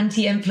that, the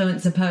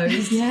anti-influencer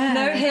pose. Yeah.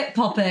 No hip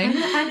popping.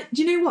 And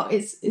do you know what?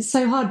 It's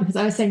so hard, because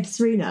I was saying to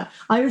Serena,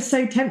 I was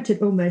so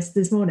tempted almost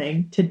this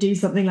morning to do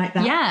something like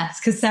that. Yeah.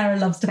 It's because Sarah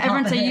loves to pop.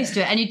 Everyone's so used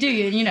to it. And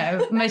you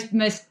know,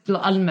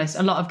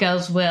 a lot of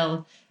girls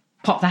will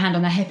pop their hand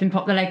on their hip and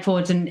pop their leg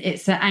forwards, and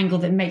it's an angle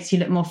that makes you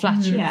look more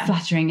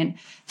flattering, and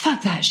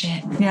fuck that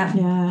shit. Yeah.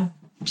 Yeah.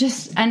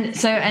 And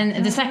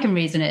the second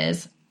reason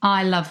is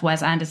I love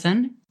Wes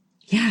Anderson.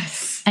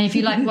 Yes. And if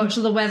you like watch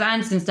all the Wes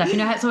Anderson stuff, you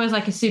know, it's always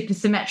like a super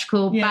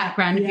symmetrical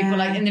background of people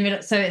like in the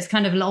middle. So it's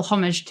kind of a little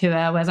homage to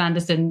Wes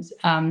Anderson's.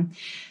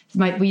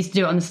 We used to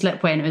do it on the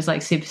slipway, and it was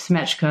like super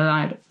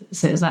symmetrical.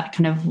 So it was that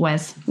kind of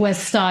Wes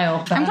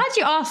style. I'm glad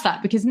you asked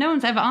that, because no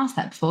one's ever asked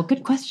that before.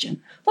 Good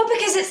question. Well,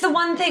 because it's the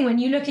one thing when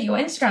you look at your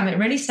Instagram, it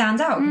really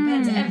stands out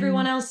compared to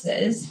everyone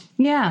else's.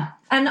 Yeah.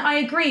 And I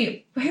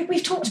agree.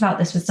 We've talked about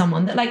this with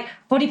someone, that like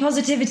body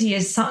positivity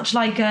is such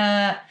like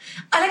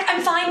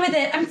I'm fine with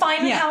it. I'm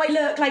fine with how I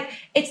look. Like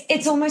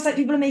it's almost like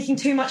people are making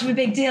too much of a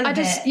big deal of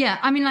it. Yeah.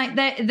 I mean, like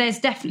there's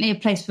definitely a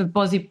place for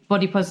body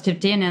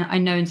positivity, and I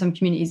know in some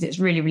communities it's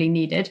really, really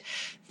needed.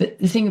 But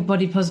the thing with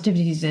body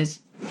positivity is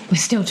we're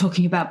still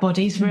talking about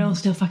bodies. We're all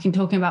still fucking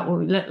talking about what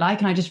we look like.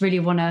 And I just really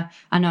want to,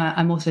 I know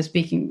I'm also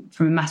speaking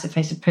from a massive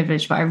place of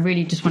privilege, but I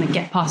really just want to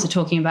get past the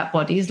talking about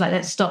bodies. Like,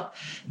 let's stop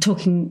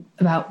talking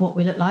about what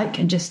we look like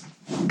and just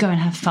go and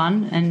have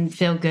fun and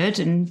feel good.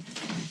 And,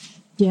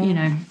 you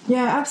know.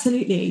 Yeah,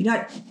 absolutely.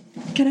 Like,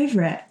 get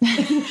over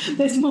it.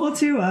 There's more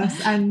to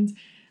us. And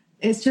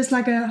it's just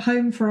like a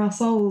home for our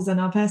souls and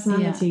our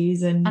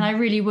personalities. And I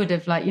really would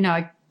have, like, you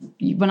know,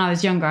 when I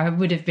was younger, I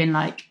would have been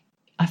like,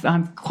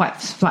 I'm quite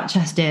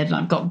flat-chested, and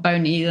I've got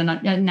bony,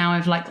 and now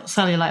I've like got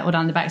cellulite all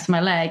down the backs of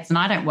my legs, and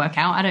I don't work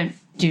out. I don't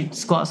do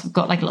squats. I've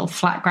got like a little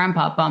flat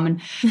grandpa bum,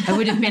 and I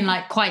would have been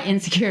like quite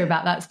insecure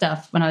about that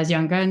stuff when I was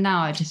younger. And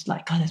now I just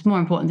like, God, there's more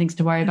important things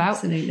to worry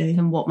about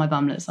than what my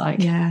bum looks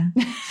like. Yeah,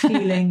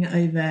 feeling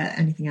over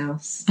anything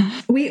else.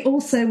 We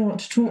also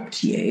want to talk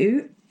to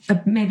you,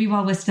 maybe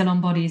while we're still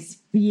on bodies.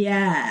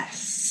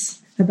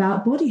 Yes,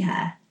 about body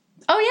hair.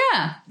 Oh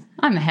yeah,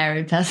 I'm a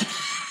hairy person.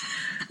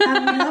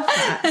 And we love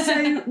that.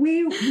 So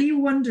we were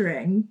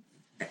wondering,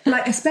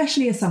 like,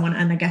 especially as someone,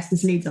 and I guess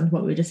this leads on to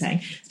what we were just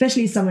saying,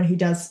 especially as someone who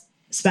does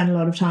spend a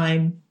lot of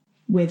time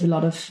with a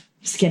lot of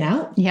skin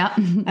out. Yeah.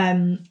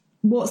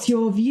 What's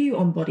your view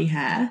on body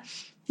hair?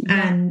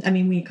 Yeah. And I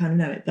mean, we kind of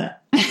know it, but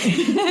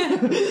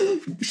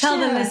tell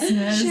the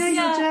listeners. Share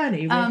your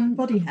journey with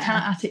body hair.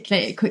 Can I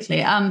articulate it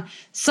quickly?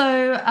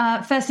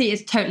 So firstly,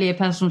 it's totally a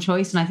personal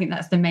choice, and I think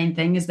that's the main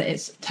thing, is that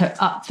it's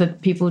up for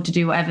people to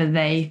do whatever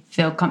they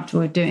feel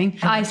comfortable with doing.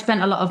 I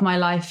spent a lot of my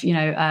life, you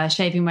know,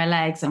 shaving my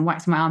legs and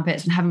waxing my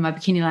armpits and having my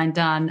bikini line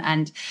done.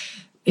 And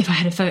if I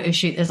had a photo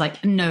shoot, there's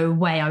like no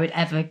way I would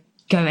ever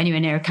go anywhere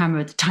near a camera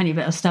with a tiny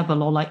bit of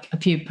stubble or like a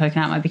pube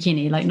poking out my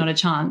bikini, like not a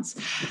chance.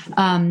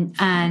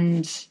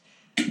 And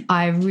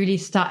I really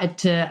started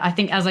to, I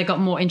think as I got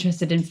more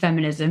interested in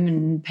feminism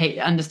and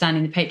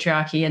understanding the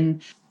patriarchy,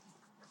 and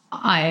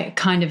I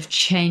kind of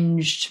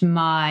changed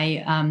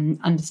my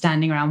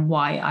understanding around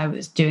why I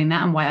was doing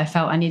that and why I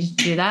felt I needed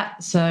to do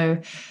that.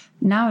 So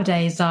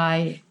nowadays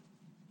I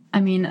I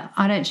mean,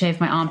 I don't shave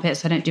my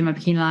armpits. I don't do my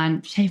bikini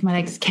line. Shave my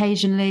legs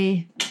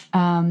occasionally.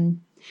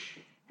 And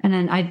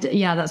then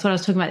that's what I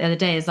was talking about the other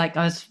day, is like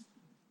I was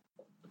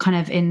kind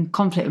of in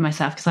conflict with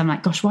myself because I'm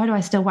like, gosh, why do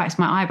I still wax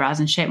my eyebrows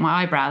and shape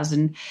my eyebrows?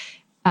 And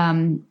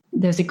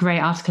there's a great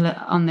article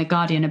on The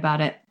Guardian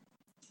about it.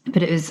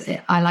 But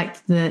I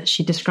liked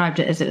she described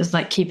it as it was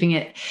like keeping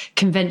it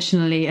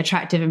conventionally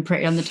attractive and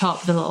pretty on the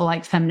top, the little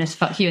like feminist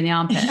fuck you in the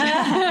armpit.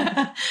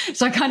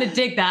 So I kind of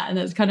dig that. And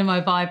that's kind of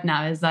my vibe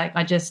now, is like,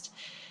 I just,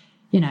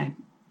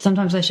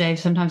 sometimes I shave,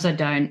 sometimes I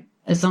don't.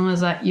 As long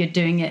as you're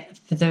doing it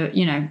for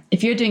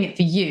if you're doing it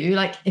for you,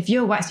 like if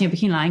you're waxing your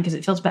bikini line because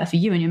it feels better for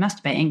you and you're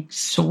masturbating,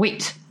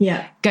 sweet.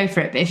 Yeah. Go for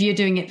it. But if you're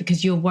doing it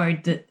because you're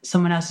worried that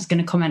someone else is going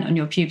to comment on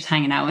your pubes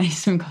hanging out when you're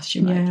swim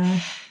costume,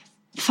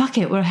 fuck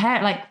it.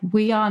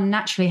 We are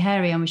naturally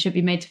hairy and we should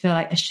be made to feel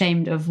like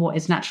ashamed of what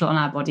is natural on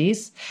our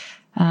bodies.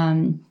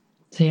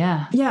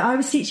 Yeah, I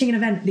was teaching an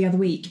event the other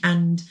week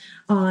and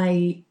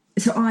I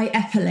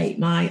epilate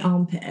my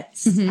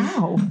armpits. Mm-hmm.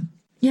 Ow.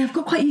 Yeah, I've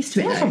got quite used to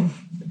it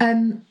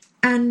though.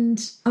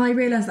 And I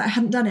realised that I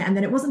hadn't done it. And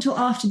then it wasn't until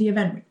after the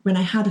event when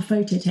I had a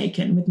photo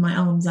taken with my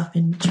arms up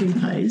in tree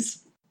pose.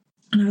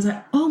 And I was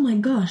like, oh my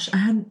gosh, I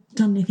hadn't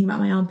done anything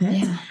about my armpits.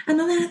 Yeah. And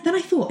then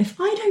I thought, if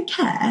I don't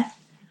care,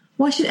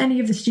 why should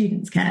any of the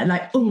students care?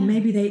 Like,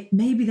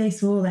 maybe they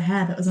saw the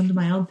hair that was under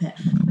my armpit.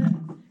 But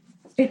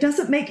it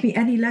doesn't make me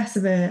any less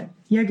of a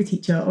yoga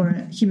teacher or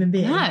a human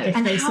being. No,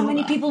 and how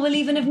many people will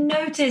even have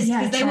noticed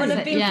because they would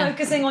have been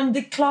focusing on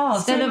the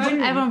class.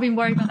 Everyone will be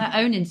worried about their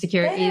own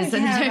insecurities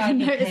and don't even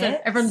notice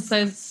it. Everyone's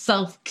so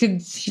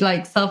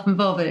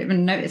self-involved, they don't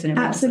even notice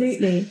anyone.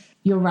 Absolutely.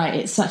 You're right,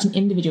 it's such an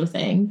individual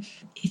thing.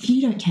 If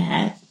you don't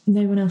care,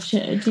 no one else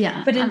should.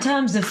 Yeah. But in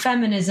terms of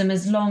feminism,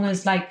 as long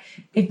as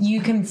if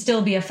you can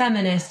still be a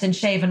feminist and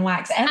shave and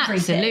wax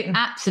everything.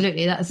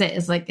 Absolutely. That's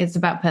it. It's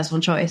about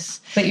personal choice.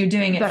 But you're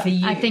doing it for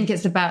you. I think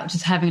it's about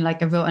just having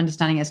a real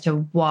understanding as to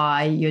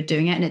why you're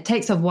doing it. And it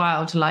takes a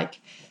while to I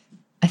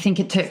think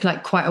it took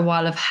quite a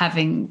while of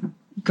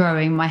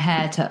growing my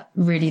hair to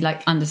really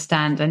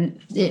understand and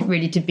it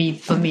really to be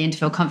for me and to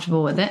feel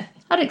comfortable with it.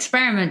 I'd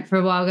experiment for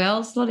a while,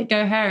 girls. Let it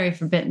go hairy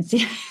for a bit and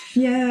see.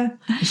 Yeah.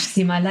 You should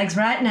see my legs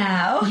right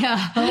now.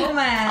 Yeah. Oh,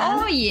 man.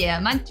 Oh, yeah,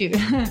 mine too.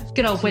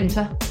 Good old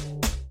winter.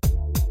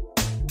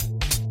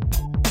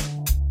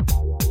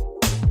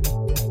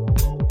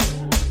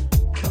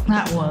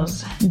 That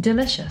was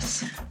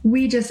delicious.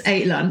 We just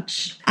ate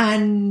lunch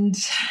and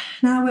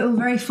now we're all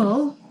very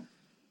full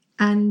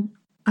and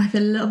I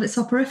feel a little bit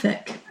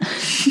soporific.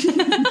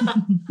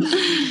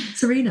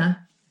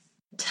 Serena,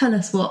 tell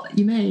us what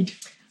you made.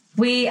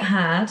 We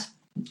had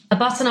a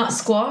butternut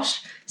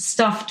squash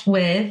stuffed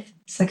with,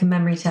 it's like a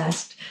memory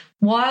test,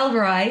 wild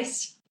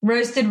rice,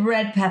 roasted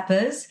red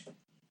peppers,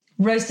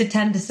 roasted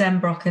tender stem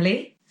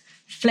broccoli,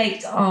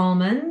 flaked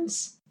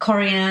almonds,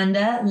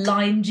 coriander,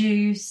 lime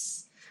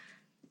juice,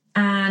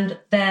 and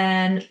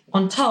then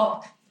on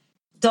top,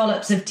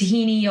 dollops of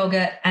tahini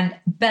yogurt and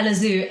Bella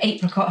Zoo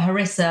apricot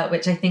harissa,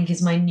 which I think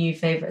is my new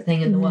favourite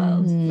thing in the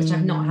world, which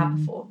I've not had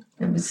before.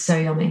 It was so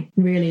yummy.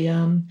 Really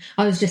yum.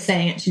 I was just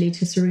saying actually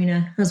to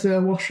Serena as we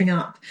were washing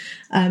up,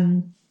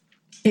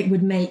 it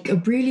would make a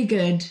really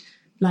good,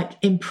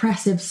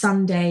 impressive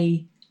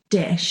Sunday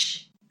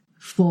dish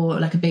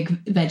for a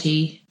big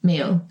veggie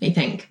meal, I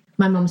think.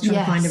 My mum's trying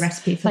to find a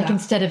recipe for that.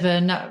 Instead of a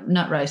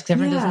nut roast, because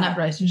everyone does a nut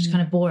roast, which is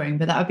kind of boring,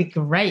 but that would be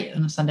great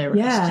on a Sunday roast.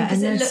 Yeah,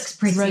 because it looks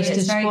pretty. Roasted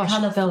it's very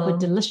squash filled with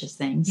delicious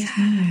things.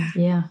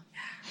 Yeah.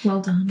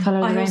 Well done.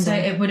 Also,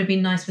 it would have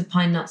been nice with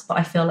pine nuts, but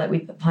I feel like we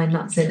put pine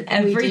nuts in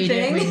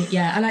everything.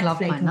 I love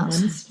pine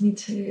nuts. Me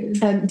too.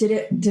 Did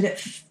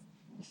it?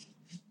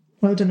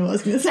 Well, I don't know what I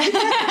was going to say.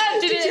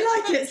 Did you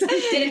like it?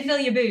 Did it fill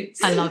your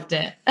boots? I loved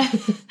it.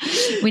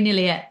 We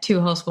nearly ate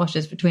 2 whole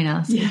squashes between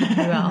us.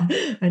 Yeah, well.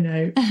 I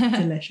know.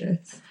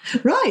 Delicious.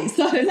 Right,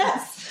 so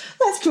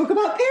let's talk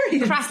about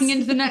periods. Cracking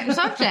into the next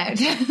subject.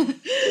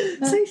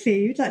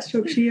 Sophie, would like to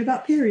talk to you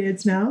about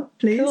periods now,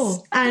 please?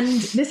 Cool. And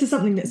this is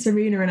something that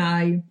Serena and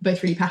I are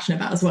both really passionate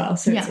about as well,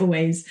 so it's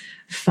always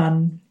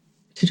fun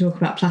to talk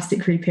about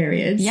plastic-free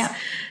periods. Yeah.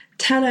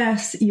 Tell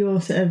us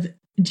your sort of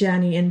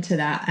journey into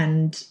that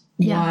and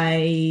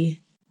why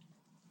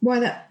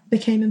that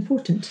became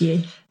important to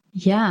you.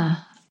 Yeah.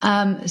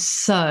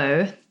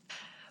 So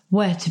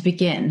where to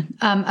begin?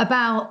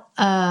 About,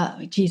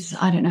 I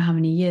don't know how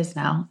many years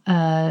now,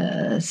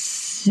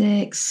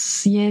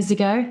 6 years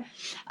ago,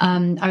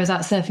 I was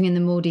out surfing in the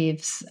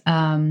Maldives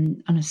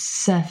on a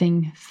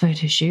surfing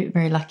photo shoot,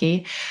 very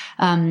lucky.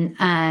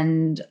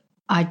 And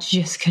I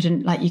just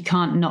couldn't, you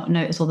can't not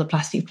notice all the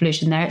plastic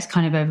pollution there. It's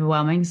kind of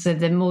overwhelming. So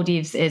the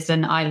Maldives is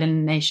an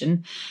island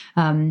nation,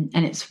 and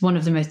it's one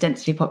of the most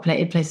densely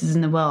populated places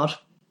in the world.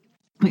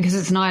 Because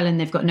it's an island,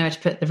 they've got nowhere to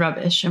put the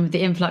rubbish. And with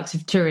the influx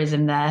of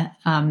tourism there,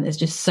 there's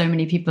just so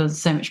many people,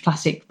 so much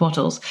plastic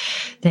bottles.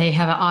 They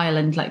have an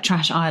island,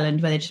 Trash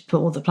Island, where they just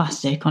put all the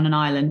plastic on an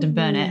island and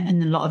burn it.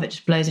 And a lot of it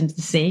just blows into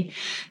the sea.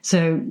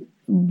 So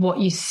what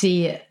you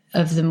see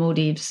of the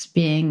Maldives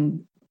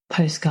being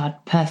postcard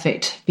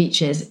perfect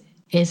beaches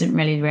isn't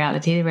really the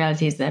reality. The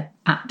reality is they're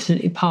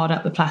absolutely piled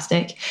up with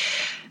plastic.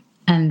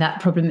 And that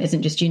problem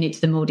isn't just unique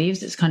to the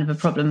Maldives. It's kind of a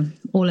problem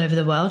all over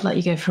the world. Like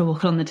you go for a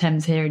walk on the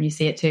Thames here and you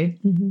see it too.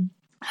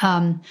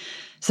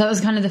 So that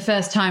was kind of the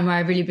first time where I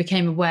really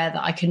became aware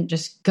that I couldn't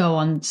just go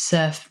on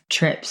surf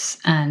trips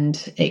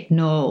and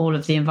ignore all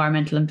of the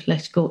environmental and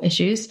political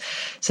issues.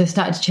 So I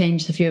started to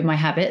change a few of my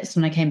habits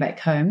when I came back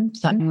home,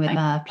 starting with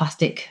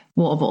plastic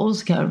water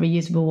bottles, get a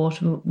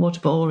reusable water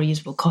bottle,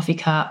 reusable coffee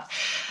cup,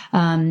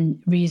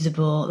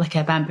 reusable, like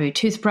a bamboo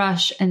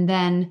toothbrush. And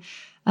then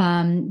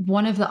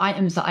one of the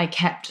items that I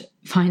kept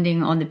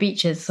finding on the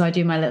beaches, so I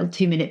do my little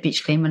 2-minute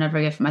beach clean whenever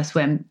I go for my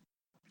swim.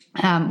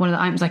 One of the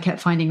items I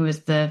kept finding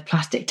was the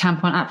plastic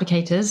tampon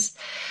applicators.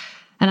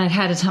 And I'd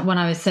had when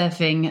I was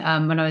surfing,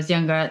 when I was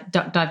younger,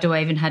 duck dived a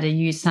wave and had a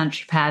used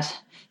sanitary pad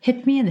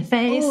hit me in the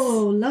face.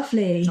 Oh,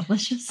 lovely.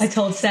 Delicious. I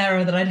told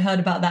Sarah that I'd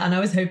heard about that and I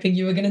was hoping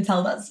you were going to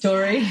tell that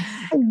story.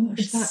 And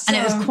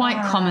it was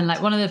quite common.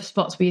 Like one of the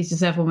spots we used to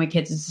surf when we were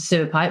kids is a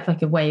sewer pipe,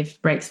 like a wave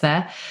breaks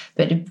there.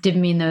 But it didn't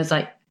mean there was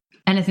like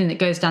anything that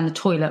goes down the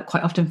toilet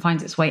quite often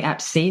finds its way out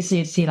to sea. So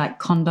you'd see like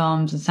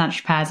condoms and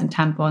sanitary pads and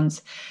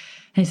tampons.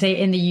 They say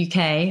in the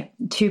UK,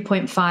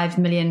 2.5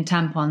 million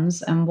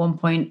tampons and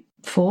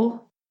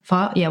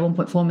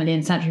 1.4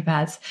 million sanitary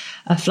pads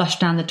are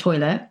flushed down the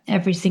toilet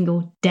every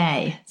single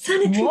day.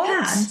 Sanitary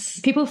pads?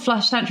 People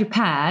flush sanitary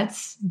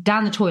pads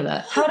down the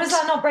toilet. How does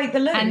that not break the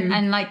loo?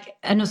 And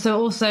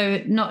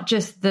also not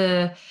just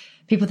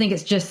people think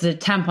it's just the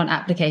tampon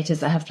applicators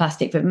that have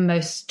plastic, but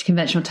most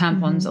conventional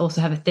tampons also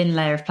have a thin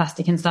layer of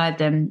plastic inside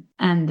them,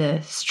 and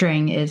the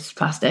string is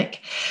plastic.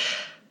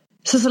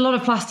 So it's a lot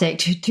of plastic,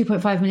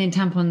 2.5 million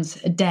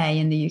tampons a day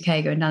in the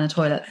UK going down the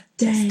toilet.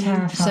 That's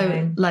terrifying.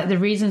 So like the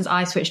reasons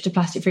I switched to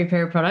plastic-free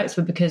period products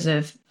were because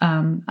of,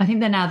 I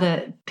think they're now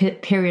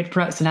period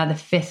products are now the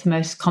 5th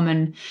most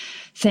common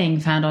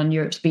thing found on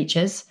Europe's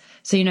beaches.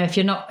 So, you know, if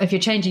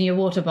you're changing your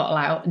water bottle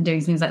out and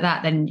doing things like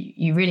that, then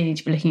you really need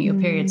to be looking at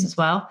your periods as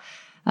well.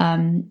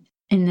 And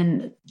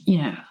then, you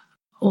know,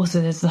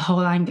 also there's the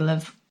whole angle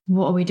of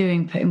what are we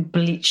doing putting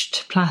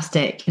bleached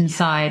plastic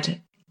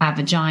inside our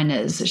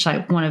vaginas? It's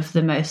like one of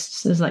the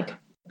most, there's like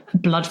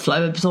blood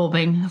flow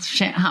absorbing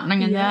shit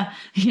happening in there,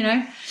 you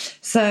know?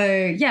 So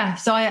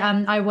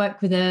I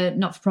work with a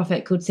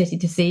not-for-profit called City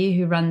to Sea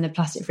who run the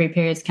Plastic Free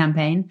Periods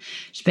campaign,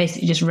 which is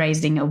basically just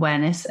raising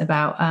awareness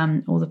about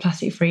all the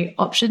plastic-free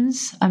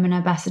options. I'm an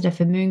ambassador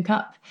for Moon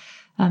Cup,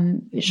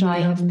 which I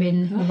have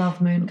been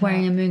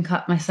wearing a Moon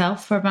Cup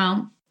myself for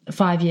about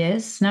 5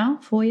 years now,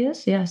 4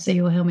 years. Yeah, so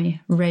you'll hear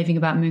me raving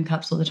about Moon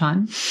Cups all the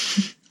time.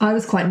 I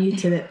was quite new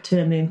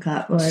to a Moon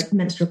Cup or a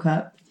menstrual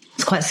cup.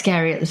 It's quite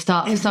scary at the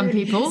start for some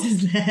people.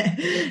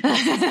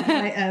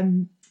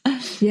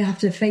 You have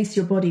to face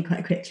your body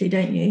quite quickly,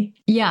 don't you?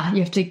 Yeah, you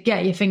have to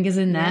get your fingers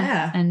in there.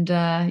 Yeah. And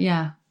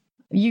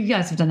you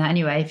guys have done that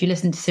anyway. If you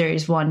listen to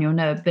Series 1, you'll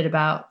know a bit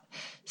about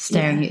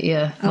staring at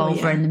your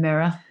vulva in the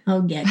mirror.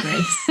 Oh, yeah,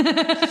 Grace.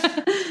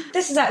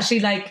 This is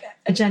actually like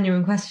a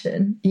genuine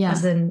question. Yeah.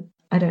 As in,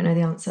 I don't know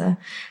the answer.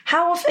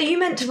 How often are you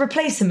meant to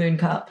replace a Moon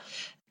Cup?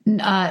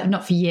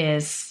 Not for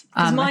years.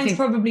 Because mine's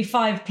probably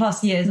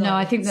 5+ years. No,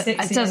 I think that it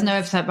does no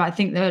oversight, but I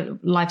think the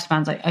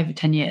lifespan's like over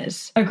 10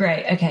 years. Oh,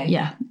 great. Okay.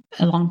 Yeah,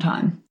 a long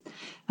time.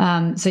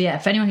 So yeah,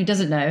 for anyone who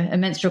doesn't know, a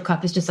menstrual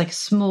cup is just like a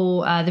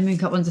small, the Moon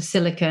Cup one's a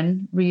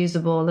silicone,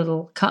 reusable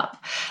little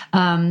cup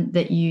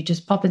that you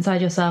just pop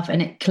inside yourself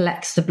and it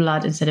collects the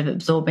blood instead of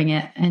absorbing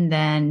it. And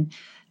then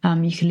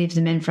you can leave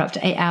them in for up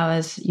to 8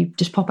 hours. You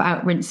just pop it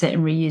out, rinse it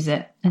and reuse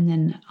it. And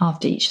then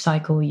after each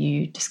cycle,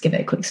 you just give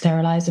it a quick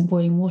sterilize in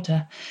boiling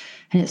water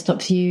and it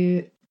stops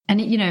you. And,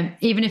 you know,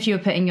 even if you're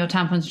putting your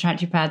tampons and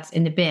sanitary pads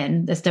in the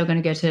bin, they're still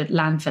going to go to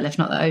landfill, if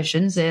not the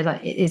oceans. It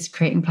is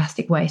creating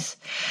plastic waste.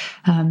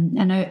 And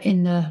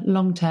in the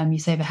long term, you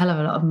save a hell of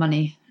a lot of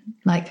money.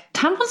 Like,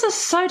 tampons are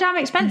so damn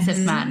expensive,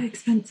 man. So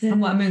expensive.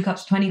 And what, a Moon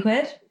Cup's 20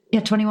 quid? Yeah,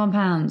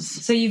 £21.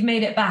 So you've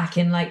made it back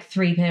in like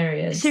 3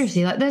 periods.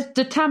 Seriously, like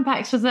the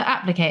Tampax was the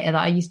applicator that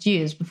I used to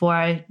use before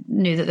I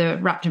knew that they were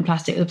wrapped in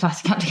plastic with a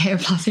plastic applicator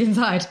with plastic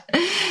inside.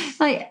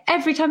 Like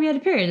every time you had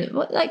a period,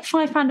 like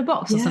 £5 a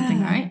box or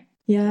something, right?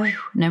 Yeah.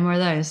 No more of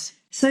those.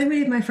 So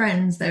many of my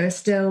friends, though, are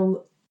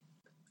still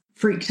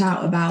freaked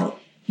out about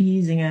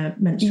using a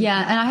menstrual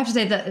cup. And I have to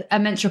say that a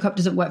menstrual cup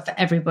doesn't work for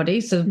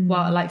everybody. So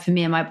while like for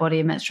me and my body,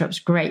 a menstrual cup's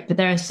great, but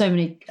there are so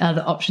many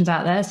other options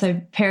out there.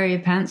 So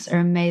period pants are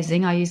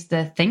amazing. I use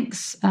the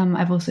Thinx.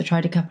 I've also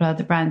tried a couple of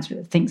other brands,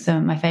 but Thinx are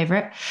my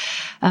favorite.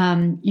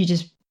 You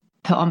just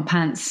put on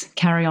pants,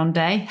 carry on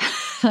day.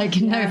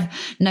 Like no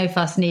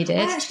fuss needed.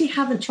 I actually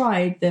haven't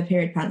tried the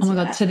period pants. Oh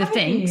my God. So the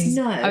Thinx,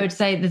 No. I would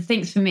say the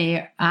Thinx for me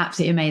are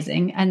absolutely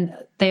amazing. And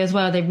they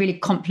really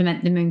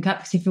complement the Moon Cup.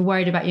 Because if you're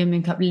worried about your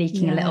Moon Cup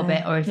leaking a little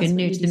bit, or if you're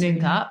new to the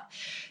Moon Cup,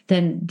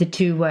 then the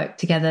two work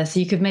together. So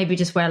you could maybe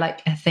just wear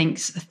like a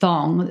Thinx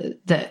thong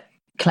that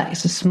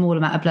collects a small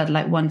amount of blood,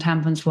 like 1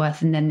 tampon's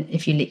worth. And then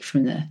if you leak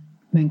from the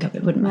Moon Cup,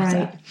 it wouldn't matter.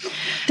 Right.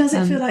 Does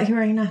it feel like you're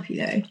wearing a nappy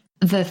though?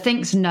 The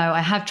Thinx, no.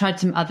 I have tried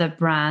some other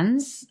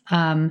brands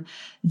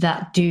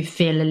that do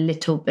feel a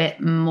little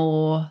bit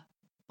more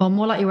or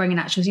more like you're wearing a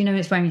natural, you know,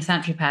 it's wearing a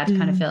sanitary pad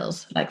kind of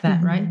feels like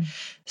that, right?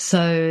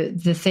 So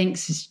the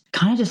Thinx is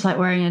kind of just like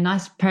wearing a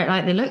nice pair,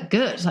 like they look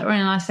good. It's like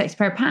wearing a nice sexy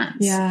pair of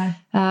pants. Yeah.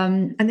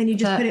 And then you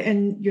just put it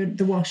in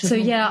the wash. So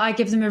yeah, I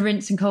give them a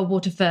rinse in cold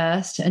water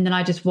first, and then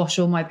I just wash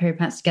all my period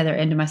pants together at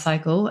the end of my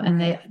cycle.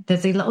 And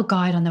there's a little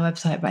guide on their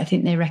website, but I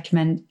think they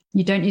recommend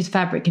you don't use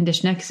fabric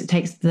conditioner because it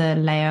takes the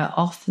layer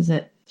off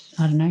that,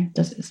 I don't know,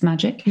 does its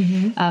magic.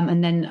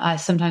 And then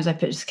sometimes I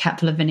put just a cap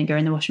full of vinegar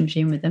in the washing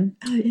machine with them.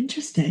 Oh,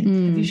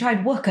 interesting. Have you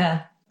tried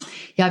Wooka?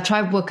 Yeah, I've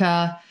tried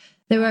Wooka.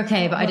 They were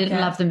okay, but I didn't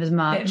love them as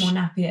much.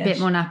 Bit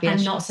more nappy-ish.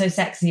 And not so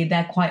sexy.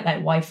 They're quite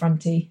like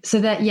Y-fronty. So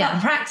they're,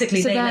 but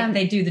practically,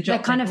 they do the job.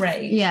 They're kind of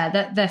great.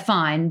 Yeah, they're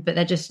fine, but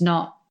they're just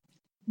not,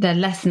 they're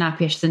less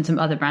nappy-ish than some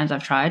other brands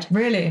I've tried.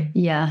 Really?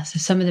 Yeah, so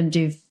some of them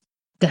do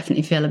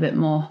definitely feel a bit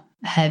more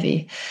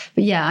heavy.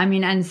 But yeah, I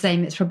mean, and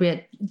same, it's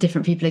probably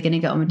different people are going to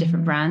get on with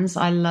different brands.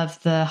 I love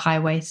the high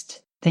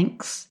waist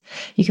Thinx.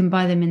 You can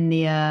buy them in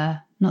the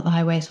not the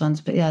high waist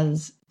ones, but yeah,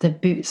 the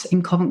Boots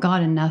in Covent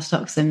Garden now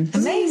stocks them.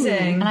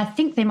 Amazing. And I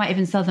think they might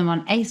even sell them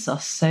on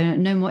ASOS, so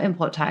no more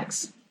import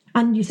tax.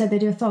 And you said they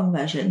do a thong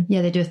version?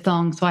 Yeah, they do a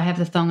thong. So I have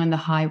the thong and the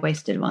high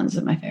waisted ones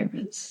are my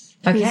favourites.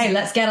 Okay,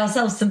 let's get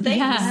ourselves some things.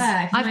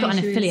 Yeah, I've got an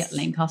affiliate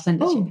link. I'll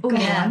send it to you. Oh,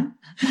 yeah.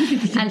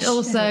 And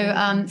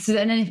also, so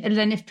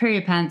then if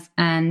period pants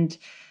and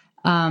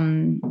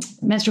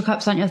menstrual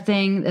cups aren't your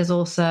thing, there's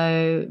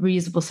also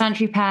reusable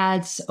sanitary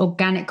pads,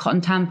 organic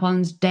cotton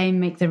tampons. Dame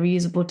make the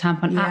reusable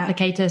tampon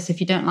applicator. So if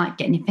you don't like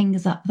getting your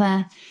fingers up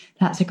there,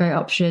 that's a great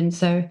option.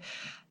 So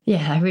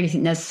yeah, I really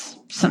think there's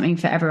something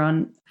for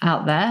everyone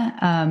out there.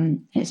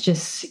 It's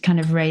just kind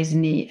of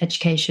raising the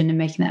education and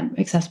making that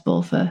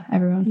accessible for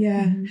everyone.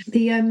 Yeah.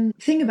 The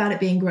thing about it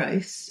being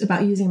gross,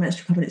 about using a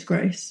menstrual cup and it's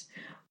gross,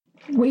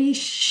 we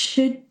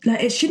should,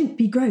 like, it shouldn't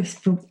be gross.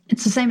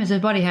 It's the same as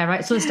with body hair,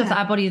 right? So the stuff that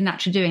our body is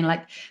naturally doing,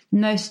 like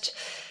most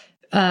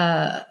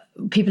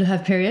people who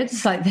have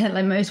periods, like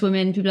most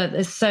women, people,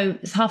 it's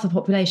half the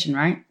population,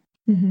 right?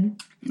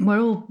 We're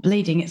all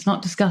bleeding. It's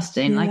not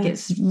disgusting. Like,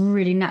 it's a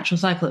really natural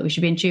cycle that we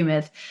should be in tune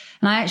with.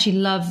 And I actually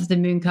love the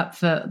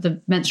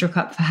the menstrual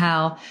cup for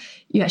how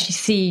you actually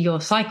see your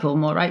cycle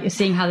more, right? You're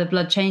seeing how the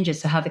blood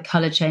changes, so how the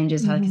color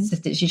changes, how the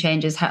consistency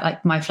changes, how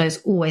like my flow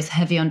is always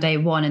heavy on day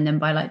 1, and then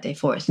by like day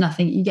 4 it's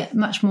nothing. You get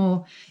much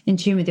more in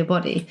tune with your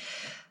body.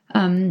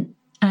 And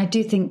I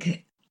do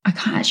think, I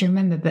can't actually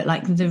remember, but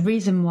like the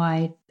reason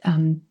why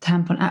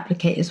tampon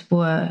applicators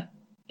were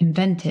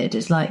invented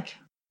is like,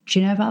 do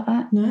you know about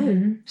that?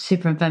 No.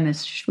 Super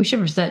infamous. We should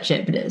research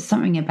it, but it's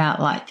something about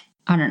like,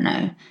 I don't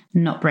know,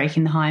 not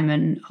breaking the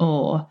hymen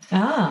or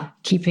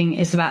keeping,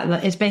 it's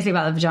basically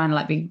about the vagina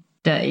like being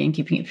dirty and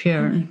keeping it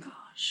pure. Oh my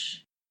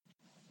gosh.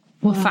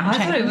 Well, fact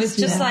check. I thought it was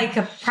just like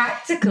a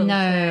practical No,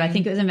 thing. I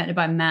think it was invented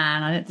by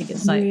man. I don't think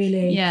it's like,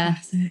 really? Yeah.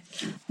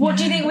 What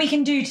do you think we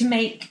can do to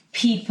make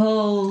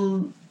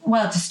people,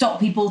 to stop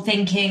people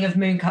thinking of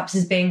moon cups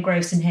as being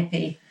gross and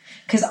hippie?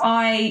 Because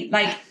I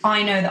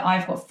know that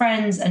I've got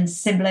friends and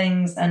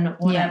siblings and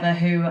whatever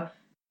who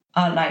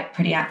are like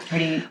pretty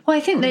well, I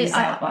think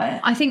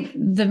I think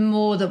the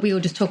more that we all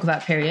just talk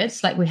about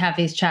periods, like we have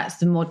these chats,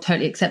 the more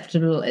totally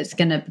acceptable it's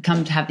going to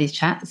become to have these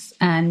chats.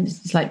 And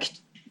it's like,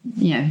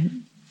 you know,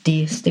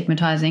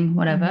 destigmatizing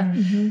whatever.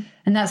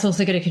 And that's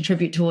also going to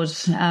contribute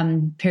towards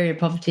period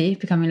poverty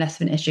becoming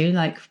less of an issue,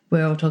 like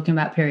we're all talking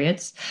about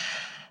periods.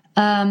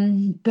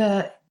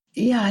 But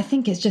yeah, I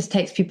think it just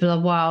takes people a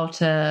while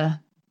to,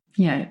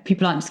 you know,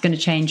 people aren't just going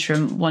to change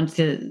from one to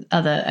the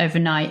other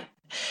overnight.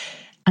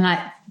 And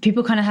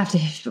people kind of have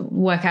to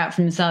work out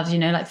for themselves, you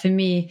know, like for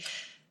me,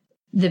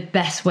 the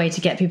best way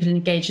to get people to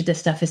engage with this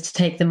stuff is to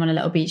take them on a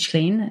little beach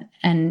clean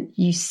and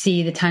you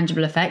see the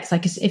tangible effects.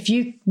 Like if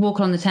you walk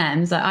along the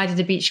Thames, like I did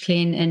a beach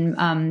clean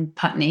in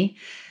Putney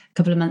a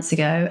couple of months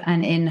ago,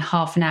 and in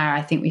half an hour,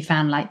 I think we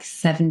found like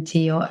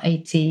 70 or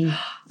 80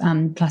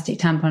 plastic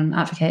tampon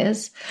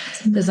applicators.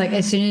 There's like,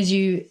 as soon as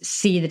you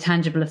see the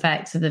tangible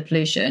effects of the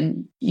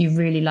pollution, you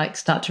really like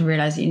start to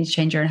realize that you need to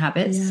change your own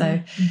habits. Yeah.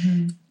 So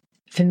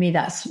for me,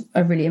 that's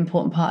a really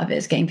important part of it,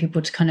 is getting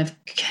people to kind of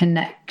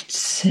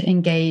connect,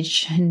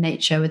 engage in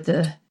nature with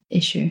the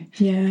issue.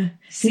 Yeah.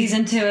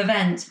 Season 2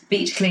 event,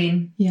 beach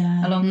clean.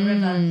 Yeah. Along the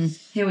river.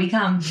 Here we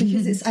come.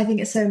 Because I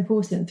think it's so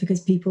important, because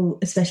people,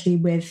 especially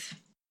with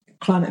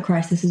climate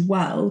crisis as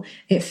well,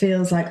 it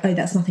feels like, oh,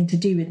 that's nothing to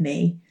do with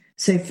me.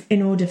 So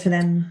in order for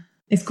them,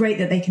 it's great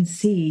that they can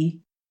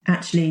see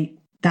actually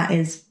that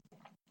is,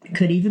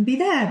 could even be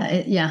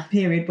there.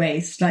 Period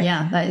waste. Like,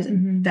 that is,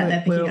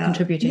 that we're all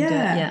contributing to it.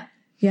 Yeah.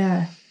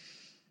 Yeah.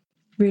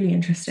 Really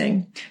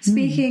interesting.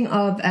 Speaking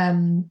of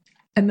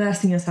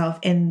immersing yourself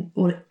in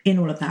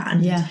all of that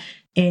and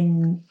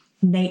in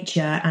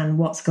nature and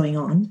what's going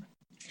on,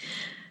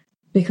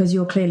 because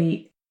you're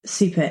clearly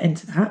super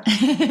into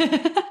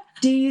that.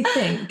 Do you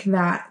think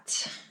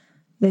that,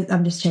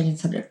 I'm just changing the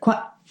subject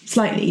quite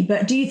slightly,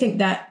 but do you think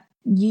that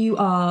you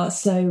are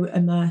so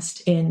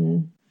immersed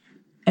in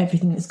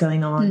everything that's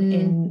going on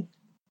in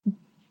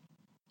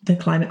the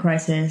climate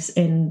crisis,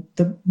 in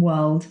the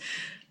world,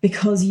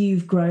 because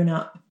you've grown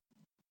up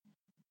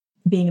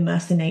being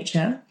immersed in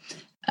nature?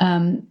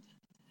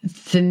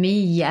 For me,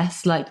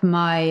 yes. Like,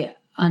 my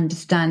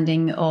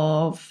understanding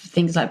of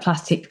things like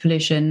plastic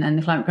pollution and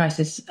the climate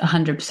crisis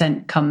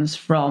 100% comes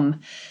from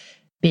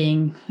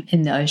being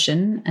in the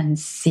ocean and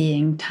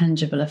seeing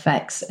tangible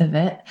effects of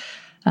it.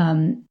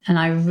 And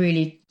I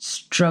really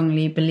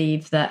strongly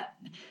believe that,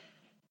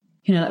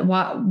 you know,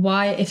 like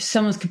why if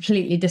someone's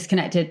completely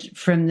disconnected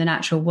from the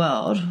natural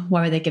world,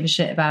 why would they give a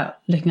shit about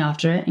looking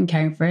after it and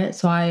caring for it?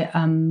 So I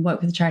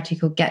work with a charity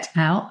called Get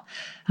Out.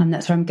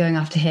 That's where I'm going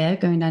after here,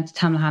 going down to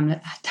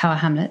Tower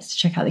Hamlets to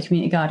check out the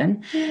community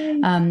garden.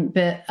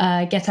 But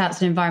Get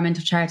Out's an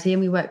environmental charity,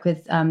 and we work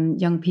with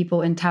young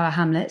people in Tower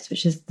Hamlets,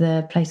 which is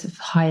the place of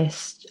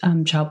highest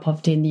child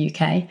poverty in the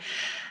UK.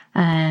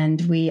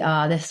 And we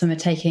are this summer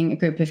taking a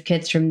group of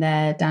kids from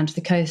there down to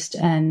the coast,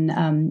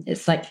 and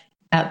it's like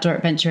outdoor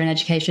adventure and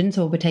education.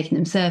 So we'll be taking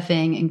them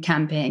surfing and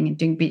camping and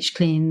doing beach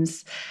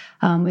cleans.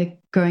 We're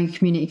growing a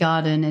community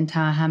garden in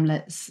Tower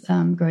Hamlets,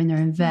 growing their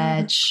own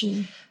veg,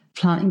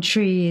 planting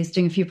trees,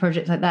 doing a few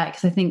projects like that.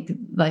 Because I think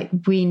like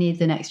we need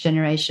the next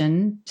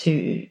generation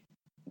to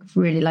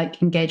really like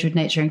engage with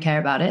nature and care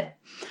about it.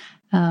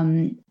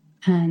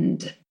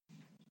 And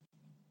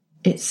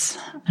it's,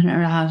 I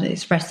don't know how to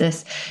express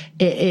this.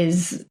 It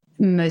is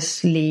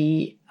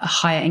mostly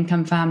higher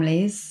income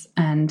families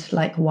and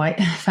like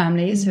white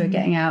families who are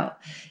getting out.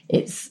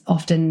 It's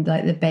often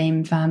like the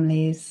BAME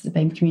families, the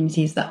BAME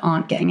communities that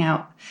aren't getting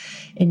out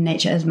in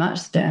nature as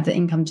much, don't have the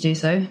income to do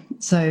so.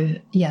 So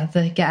yeah,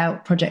 the Get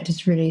Out project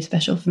is really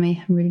special for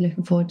me. I'm really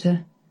looking forward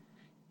to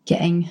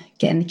getting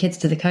the kids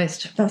to the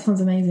coast. That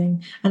sounds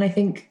amazing. And I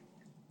think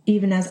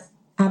even as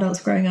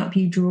adults growing up,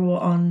 you draw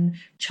on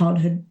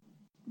childhood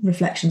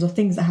reflections or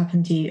things that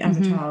happened to you as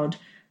a child,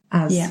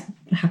 as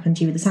happened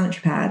to you with the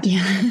sanitary pad.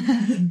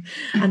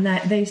 And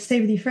that they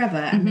stay with you forever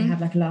and they have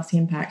like a lasting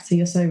impact. So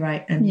you're so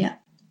right. And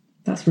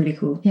that's really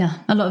cool. Yeah.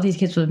 A lot of these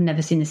kids will have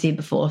never seen the sea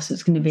before, so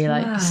it's going to be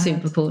like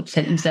super cool to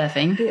take them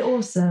surfing. It'd be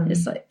awesome.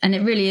 It's like, and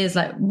it really is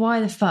like,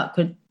 why the fuck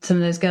would some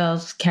of those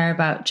girls care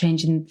about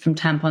changing from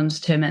tampons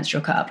to a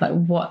menstrual cup? Like,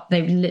 what?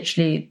 They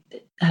literally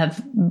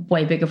have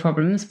way bigger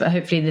problems, but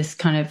hopefully this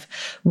kind of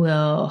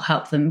will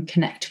help them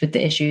connect with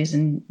the issues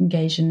and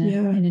engage in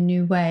a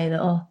new way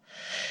that'll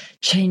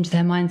change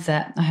their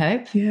mindset, I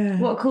hope. Yeah.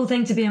 What a cool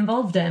thing to be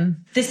involved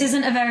in. This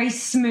isn't a very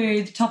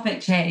smooth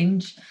topic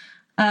change.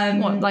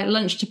 What, like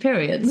lunch to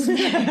periods?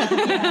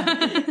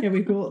 Yeah,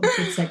 we've got the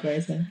good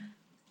segues then.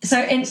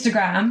 So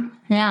Instagram.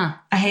 Yeah.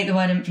 I hate the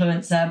word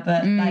influencer,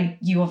 but like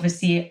you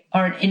obviously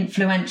are an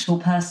influential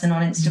person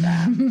on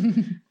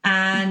Instagram.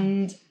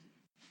 And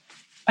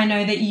I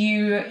know that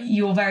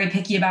you're very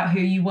picky about who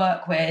you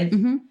work with.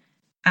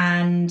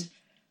 And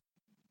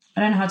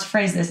I don't know how to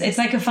phrase this. It's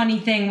like a funny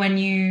thing when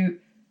you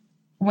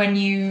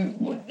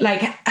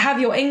like have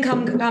your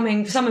income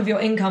coming, some of your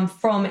income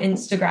from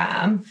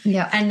Instagram,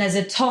 and there's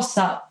a toss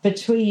up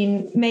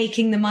between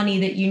making the money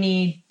that you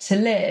need to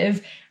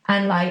live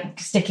and like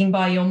sticking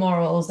by your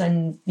morals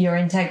and your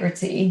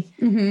integrity.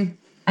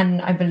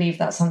 And I believe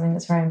that's something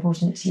that's very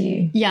important to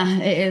you. Yeah,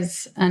 it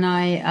is. And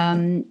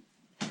I,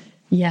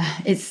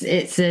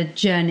 it's a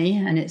journey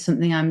and it's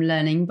something I'm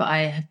learning, but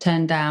I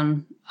turned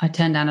down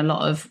a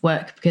lot of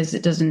work because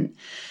it doesn't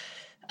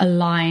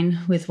align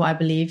with what I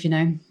believe, you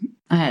know.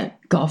 I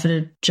got offered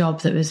a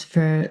job that was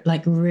for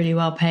like really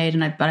well paid,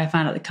 but I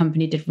found out the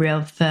company did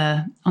real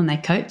fur on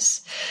their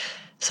coats.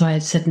 So I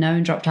said no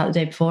and dropped out the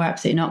day before.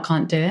 Absolutely not,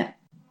 can't do it.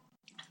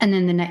 And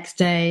then the next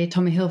day,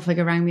 Tommy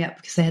Hilfiger rang me up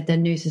because they had their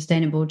new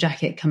sustainable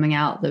jacket coming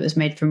out that was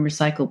made from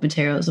recycled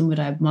materials, and would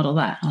I model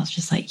that? And I was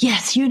just like,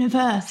 yes,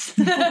 universe.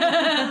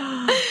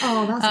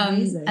 Oh, that's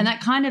amazing. And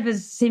that kind of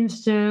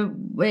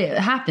it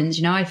happens,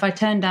 you know. If I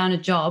turn down a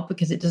job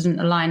because it doesn't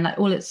align, like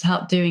all it's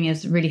helped doing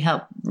is really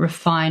help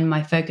refine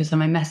my focus on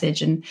my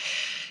message. And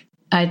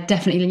I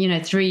definitely, you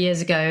know, 3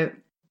 years ago,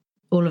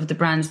 all of the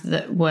brands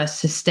that were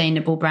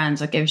sustainable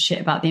brands, I gave a shit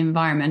about the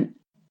environment.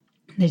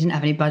 They didn't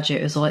have any budget.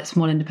 It was all like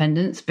small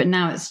independents. But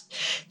now it's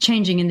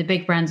changing and the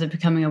big brands are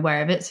becoming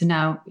aware of it. So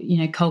now, you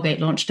know, Colgate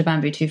launched a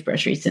bamboo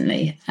toothbrush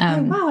recently.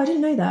 Oh, wow, I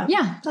didn't know that.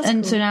 Yeah. That's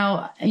and cool. So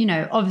now, you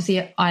know,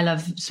 obviously I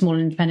love small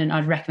independent.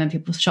 I'd recommend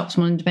people shop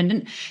small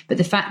independent. But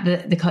the fact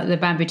that the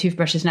bamboo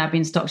toothbrush is now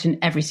being stocked in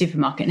every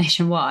supermarket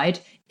nationwide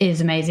is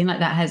amazing. Like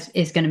that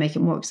is going to make it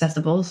more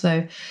accessible.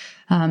 So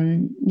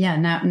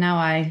now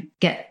I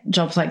get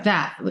jobs like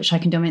that, which I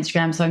can do on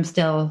Instagram. So I'm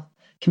still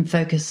can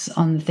focus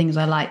on the things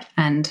I like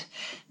and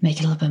make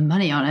a little bit of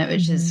money on it,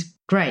 which is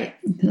great.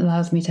 It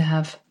allows me to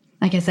have,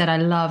 like I said, I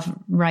love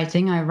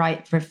writing. I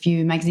write for a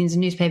few magazines and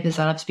newspapers.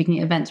 I love speaking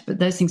at events, but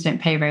those things don't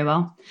pay very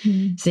well. So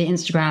the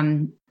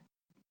Instagram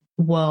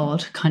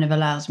world kind of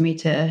allows me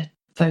to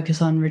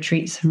focus on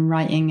retreats and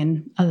writing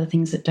and other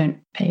things that don't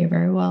pay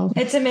very well.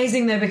 It's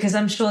amazing though, because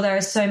I'm sure there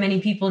are so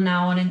many people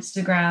now on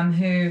Instagram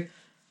who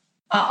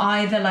are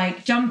either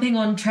like jumping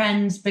on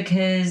trends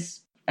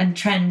and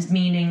trends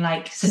meaning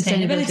like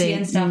sustainability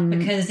and stuff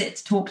because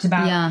it's talked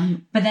about.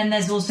 But then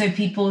there's also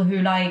people who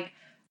like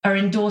are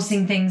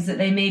endorsing things that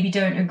they maybe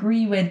don't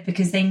agree with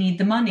because they need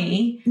the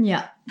money.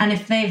 And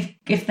if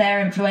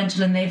they're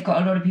influential and they've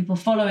got a lot of people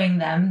following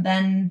them,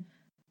 then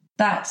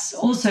that's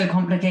also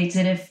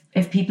complicated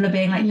if people are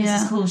being like,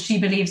 this is cool, she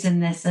believes in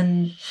this.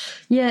 And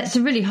it's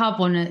a really hard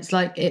one. It's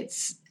like,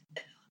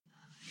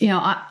 you know,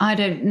 I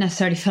don't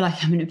necessarily feel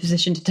like I'm in a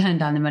position to turn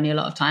down the money a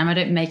lot of time. I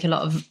don't make a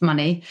lot of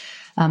money,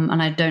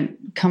 and I don't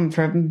come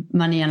from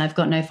money, and I've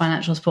got no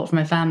financial support from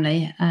my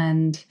family.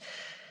 And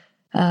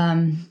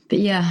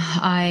but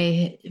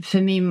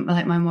for me,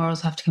 like, my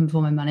morals have to come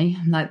before my money.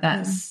 Like,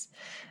 that's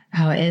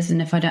how it is.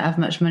 And if I don't have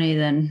much money,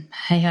 then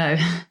hey ho,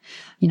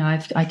 you know,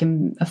 I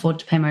can afford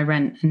to pay my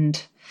rent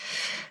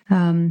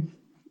and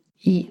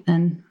eat,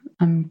 then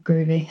I'm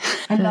groovy.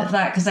 I love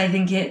that, because I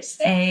think it's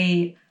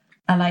a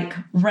like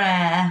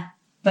rare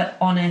but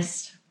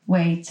honest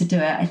way to do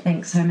it. I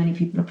think so many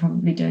people are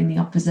probably doing the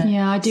opposite.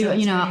 Yeah, I do. So it's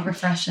you know, really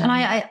refreshing. And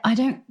I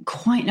don't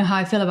quite know how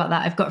I feel about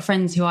that. I've got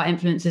friends who are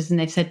influencers, and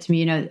they've said to me,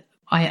 you know,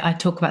 I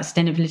talk about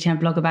sustainability and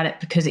blog about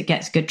it because it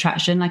gets good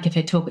traction. Like, if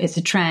they talk, it's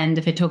a trend.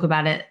 If they talk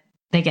about it,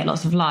 they get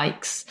lots of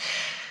likes.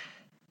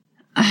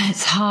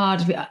 It's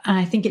hard, and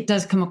I think it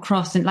does come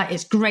across, and like,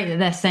 it's great that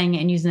they're saying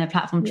it and using their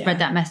platform to spread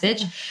that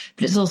message,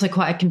 but it's also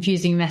quite a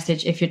confusing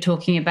message if you're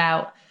talking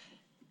about,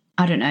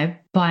 I don't know,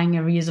 buying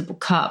a reusable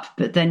cup,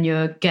 but then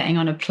you're getting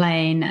on a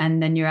plane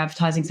and then you're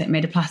advertising something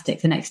made of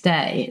plastic the next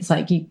day. It's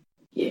like,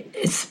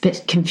 it's a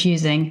bit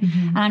confusing.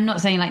 And I'm not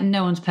saying like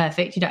no one's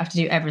perfect, you don't have to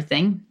do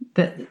everything,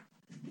 but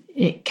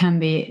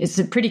it's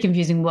a pretty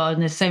confusing world,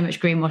 and there's so much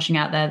greenwashing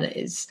out there that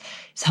it's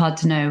hard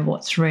to know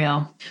what's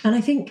real. And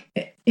I think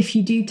if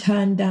you do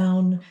turn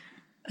down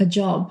a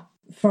job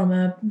from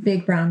a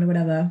big brand or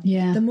whatever,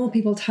 the more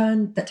people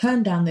turn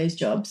down those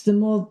jobs, the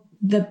more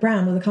the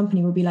brand or the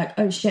company will be like,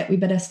 oh shit, we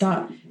better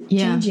start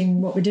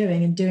changing what we're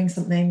doing and doing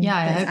something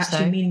that's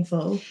actually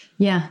meaningful.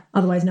 Yeah.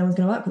 Otherwise no one's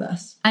going to work with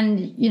us.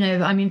 And, you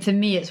know, I mean, for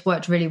me, it's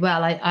worked really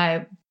well.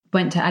 I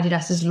went to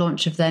Adidas's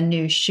launch of their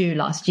new shoe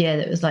last year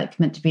that was like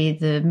meant to be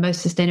the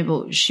most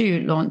sustainable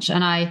shoe launch.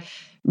 And I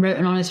wrote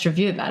an honest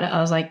review about it.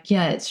 I was like,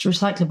 yeah, it's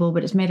recyclable,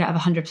 but it's made out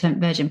of 100%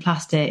 virgin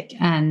plastic.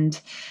 And,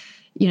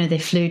 you know, they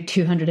flew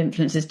 200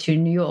 influencers to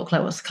New York.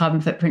 Like, what's the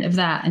carbon footprint of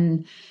that?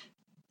 And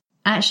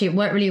actually it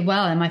worked really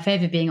well in my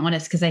favor, being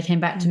honest, because they came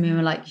back to me and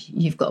were like,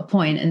 you've got a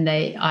point. And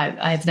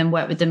I've then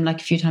worked with them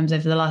like a few times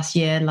over the last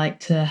year,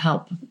 like to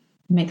help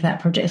make that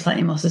project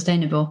slightly more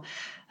sustainable.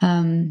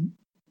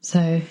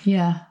 So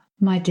yeah,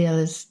 my deal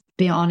is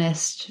be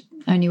honest,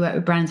 only work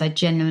with brands I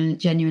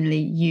genuinely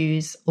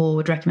use or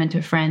would recommend to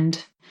a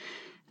friend.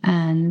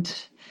 And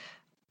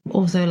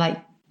also, like,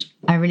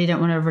 I really don't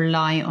want to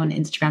rely on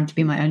Instagram to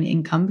be my only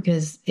income,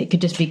 because it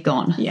could just be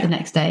gone the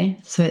next day.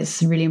 So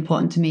it's really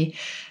important to me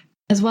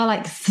as well.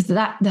 Like,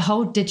 that the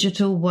whole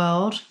digital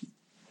world,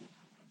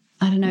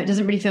 I don't know, it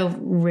doesn't really feel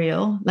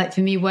real. Like, for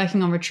me,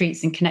 working on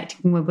retreats and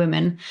connecting with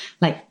women,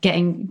 like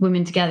getting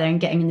women together and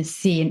getting in the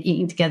sea and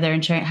eating together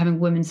and sharing, having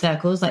women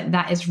circles, like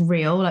that is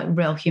real, like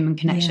real human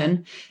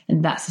connection.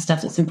 And that's the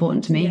stuff that's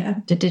important to me.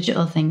 The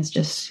digital things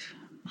just,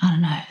 I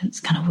don't know, it's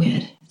kind of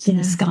weird. It's in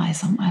the sky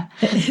somewhere.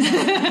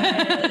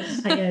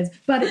 It is.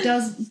 But it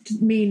does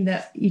mean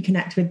that you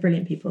connect with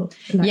brilliant people.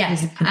 Like,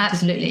 yes,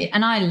 absolutely.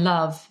 And I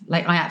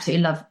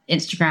absolutely love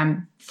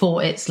Instagram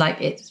for it's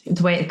the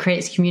way it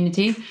creates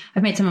community.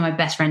 I've made some of my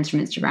best friends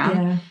from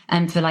Instagram,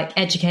 and for like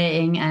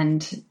educating,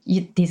 and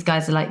these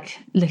guys are like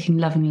looking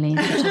lovingly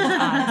into each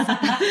other's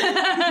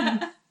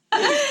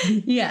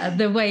eyes.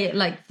 The way,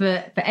 like,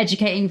 for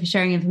educating, for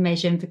sharing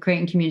information, for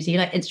creating community,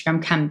 like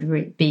Instagram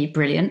can be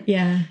brilliant.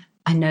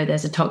 I know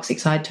there's a toxic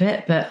side to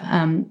it, but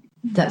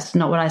that's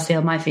not what I see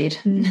on my feed.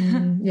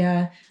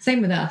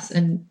 Same with us.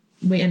 And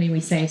we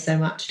say so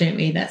much, don't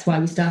we? That's why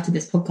we started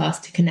this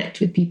podcast, to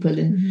connect with people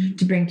and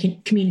to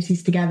bring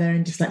communities together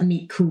and just like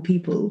meet cool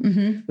people,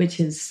 which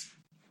is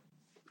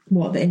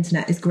what the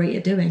internet is great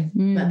at doing.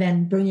 But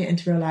then bringing it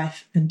into real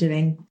life and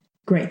doing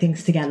great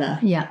things together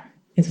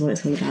is what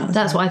it's all about.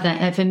 That's what I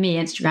think. For me,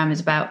 Instagram is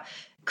about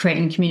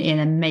creating a community and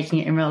then making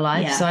it in real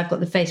life. So I've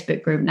got the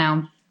Facebook group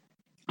now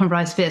on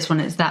Rise Fierce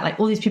one. It's that, like,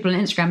 all these people on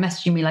Instagram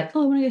messaging me like,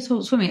 oh, I want to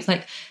go swimming. It's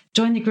like,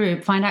 join the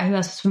group, find out who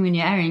else is swimming in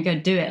your area and go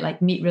do it.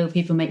 Like, meet real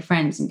people, make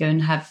friends, and go and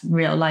have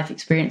real life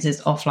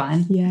experiences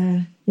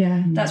offline.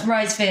 That's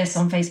Rise Fierce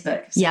on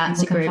Facebook. So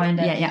it's a group. Find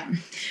it.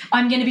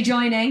 I'm going to be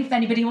joining if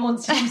anybody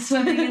wants to come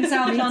swimming in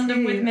South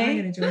London with me. I'm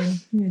going to join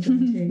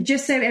too.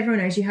 Just so everyone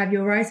knows, you have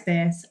your Rise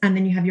Fierce and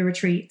then you have your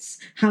retreats.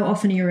 How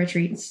often are your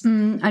retreats?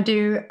 I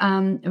do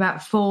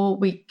about 4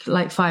 week,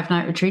 like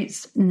 5-night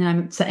retreats, and then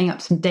I'm setting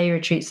up some day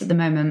retreats at the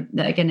moment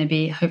that are going to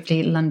be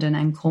hopefully London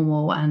and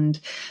Cornwall and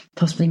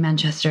possibly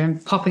Manchester,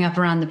 and popping up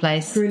around the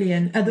place.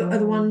 Brilliant. Are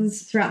the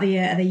ones throughout the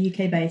year, are they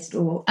UK based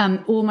or?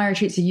 All my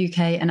retreats are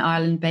UK and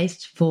Ireland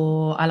based.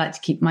 I like to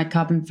keep my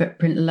carbon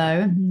footprint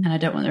low, and I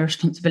don't want the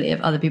responsibility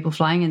of other people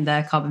flying and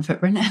their carbon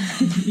footprint.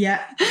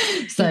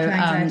 So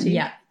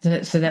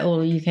they're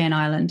all UK and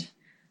Ireland.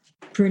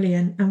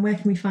 Brilliant. And where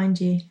can we find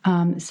you?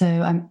 So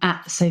I'm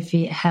at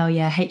Sophie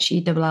Hellyer,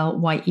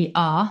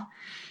 HELLYER.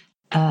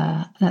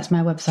 That's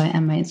my website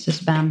and my Insta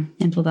spam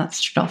and all that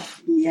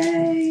stuff.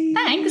 Yay!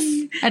 Thanks.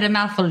 I had a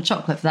mouthful of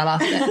chocolate for that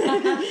last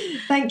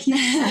bit. Thank you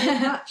so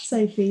much,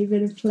 Sophie. You've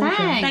been a pleasure.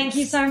 Thanks. Thank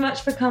you so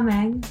much for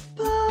coming.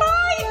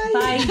 Bye.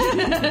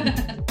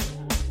 Bye.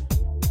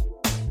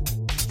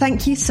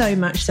 Thank you so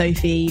much,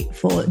 Sophie,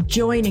 for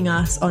joining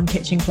us on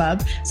Kitchen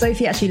Club.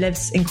 Sophie actually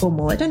lives in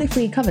Cornwall. I don't know if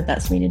we covered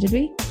that, Serena, did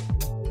we?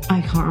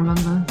 I can't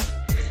remember.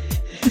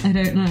 I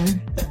don't know.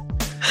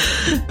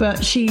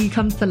 But she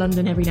comes to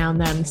London every now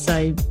and then,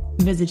 so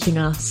visiting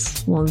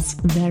us was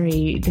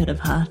very good of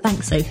her.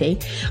 Thanks, Sophie.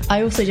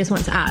 I also just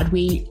want to add,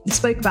 we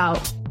spoke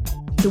about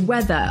the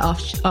weather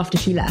after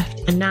she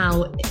left, and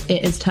now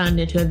it has turned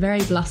into a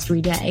very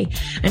blustery day.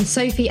 And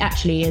Sophie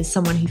actually is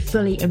someone who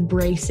fully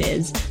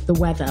embraces the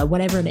weather,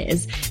 whatever it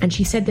is. And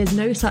she said there's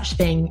no such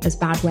thing as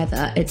bad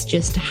weather. It's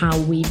just how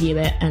we view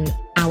it and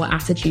our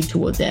attitude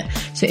towards it.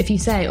 So if you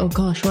say, oh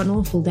gosh, what an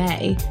awful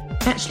day,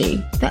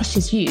 actually, that's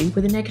just you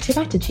with a negative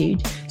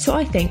attitude. So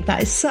I think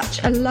that is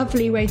such a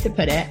lovely way to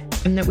put it,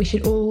 and that we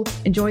should all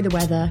enjoy the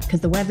weather, because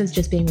the weather's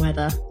just being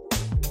weather,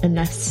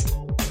 unless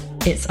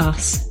it's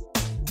us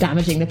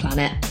damaging the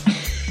planet.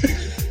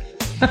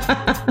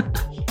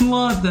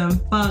 What the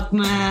fuck,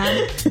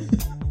 man?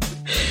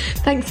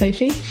 Thanks,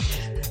 Sophie.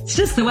 It's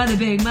just the weather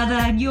being weather,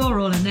 and you're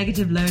all a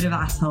negative load of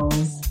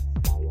assholes.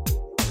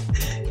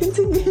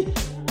 Continue.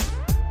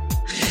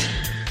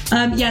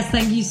 Yes,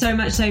 thank you so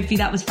much, Sophie.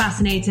 That was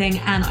fascinating,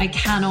 and I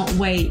cannot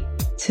wait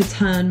to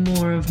turn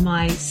more of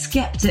my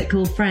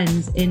skeptical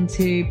friends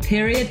into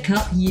period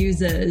cup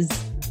users.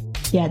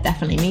 Yeah,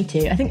 definitely. Me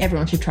too. I think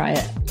everyone should try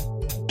it.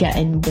 Get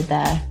in with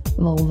their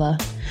vulva.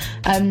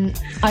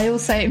 I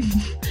also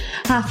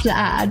have to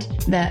add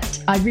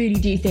that I really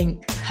do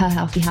think Her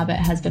Healthy Habit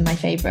has been my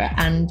favourite,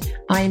 and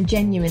I am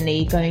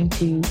genuinely going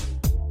to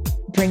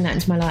bring that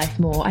into my life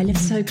more. I live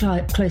so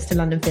close to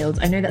London Fields.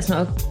 I know that's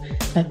not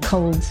a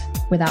cold,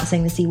 without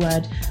saying the C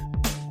word,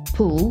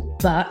 pool,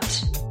 but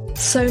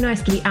so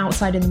nice to be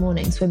outside in the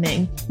morning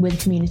swimming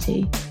with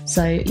community.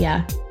 So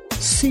yeah,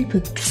 super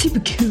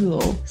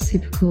cool.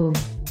 Super cool.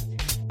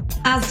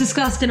 As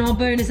discussed in our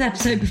bonus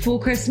episode before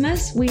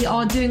Christmas, we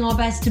are doing our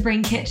best to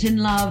bring Kitchen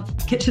Club,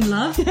 Kitchen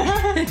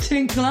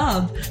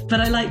Club,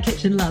 but I like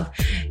Kitchen Club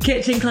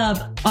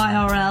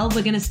IRL.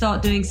 We're going to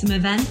start doing some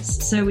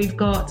events. So we've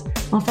got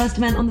our first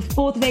event on the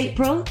 4th of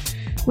April,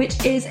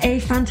 which is a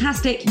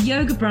fantastic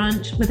yoga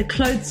brunch with a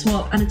clothes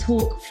swap and a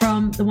talk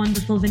from the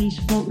wonderful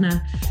Venetia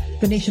Faulkner.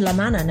 Venetia La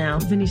Manna now.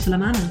 Venetia La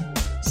Manna.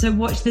 So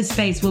watch this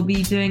space. We'll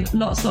be doing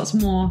lots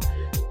more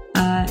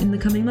in the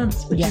coming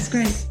months, which is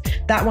great.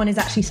 That one is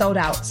actually sold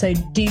out, so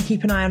do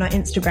keep an eye on our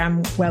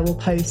Instagram where we'll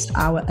post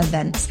our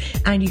events.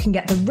 And you can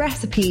get the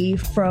recipe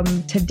from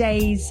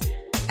today's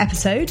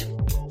episode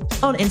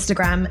on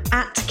Instagram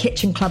at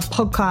Kitchen Club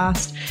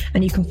Podcast,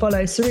 and you can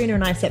follow Serena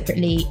and I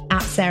separately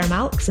at Sarah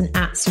Malks and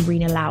at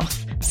Serena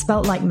Louth,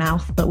 spelt like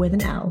mouth but with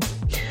an L.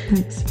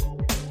 Thanks.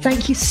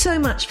 Thank you so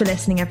much for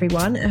listening,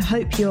 everyone. I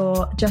hope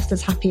you're just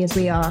as happy as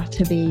we are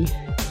to be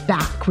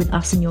back with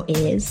us in your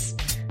ears.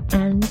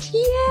 And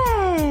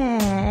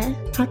yeah,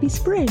 happy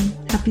spring.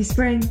 Happy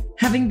spring.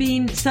 Having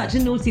been such a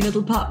naughty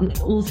little pup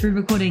all through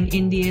recording,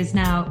 Indy is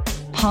now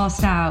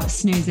passed out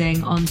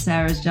snoozing on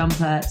Sarah's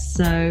jumper.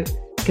 So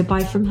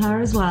goodbye from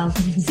her as well.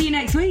 See you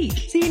next week.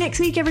 See you next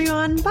week,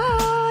 everyone.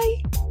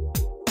 Bye.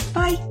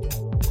 Bye.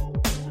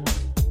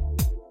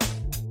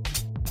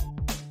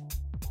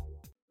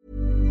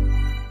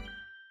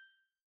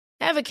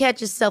 Ever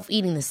catch yourself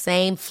eating the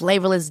same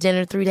flavorless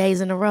dinner 3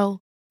 days in a row?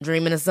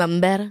 Dreaming of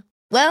something better?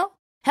 Well,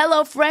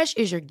 HelloFresh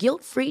is your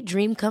guilt-free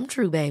dream come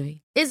true,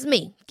 baby. It's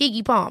me,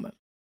 Keke Palmer.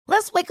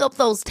 Let's wake up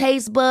those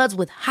taste buds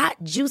with hot,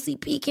 juicy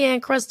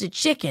pecan-crusted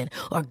chicken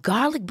or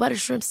garlic butter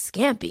shrimp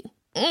scampi.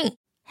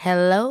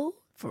 Hello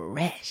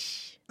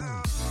Fresh.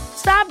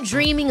 Stop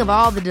dreaming of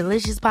all the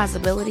delicious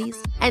possibilities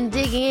and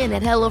dig in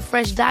at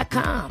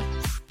HelloFresh.com.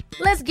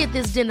 Let's get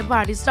this dinner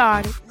party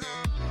started.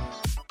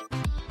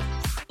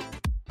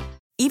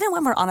 Even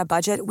when we're on a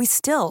budget, we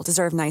still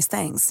deserve nice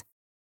things.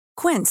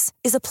 Quince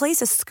is a place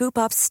to scoop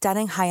up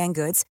stunning high-end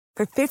goods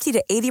for 50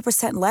 to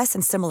 80% less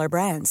than similar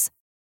brands.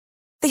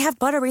 They have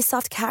buttery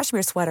soft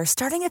cashmere sweaters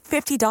starting at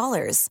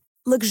 $50,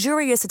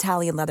 luxurious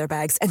Italian leather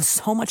bags, and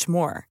so much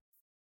more.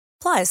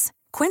 Plus,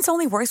 Quince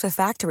only works with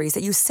factories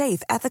that use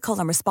safe, ethical,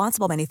 and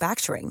responsible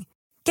manufacturing.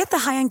 Get the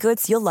high-end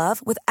goods you'll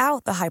love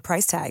without the high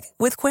price tag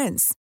with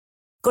Quince.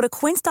 Go to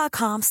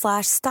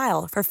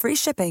quince.com/style for free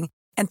shipping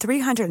and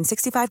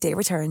 365-day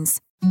returns.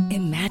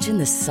 Imagine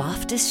the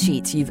softest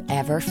sheets you've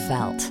ever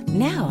felt.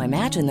 Now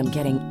imagine them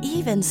getting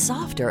even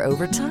softer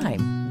over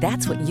time.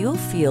 That's what you'll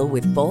feel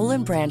with Boll &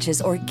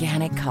 Branch's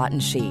organic cotton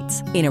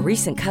sheets. In a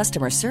recent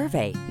customer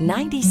survey,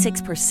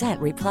 96%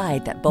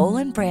 replied that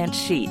Boll & Branch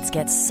sheets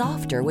get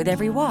softer with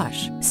every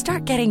wash.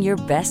 Start getting your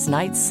best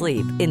night's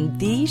sleep in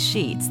these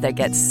sheets that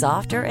get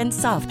softer and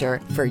softer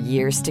for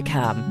years to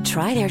come.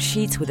 Try their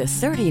sheets with a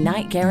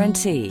 30-night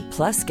guarantee.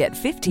 Plus, get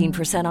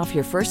 15% off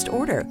your first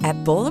order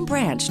at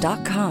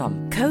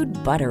bollandbranch.com. Code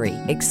BUTTERY.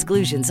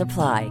 Exclusions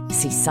apply.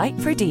 See site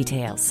for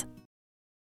details.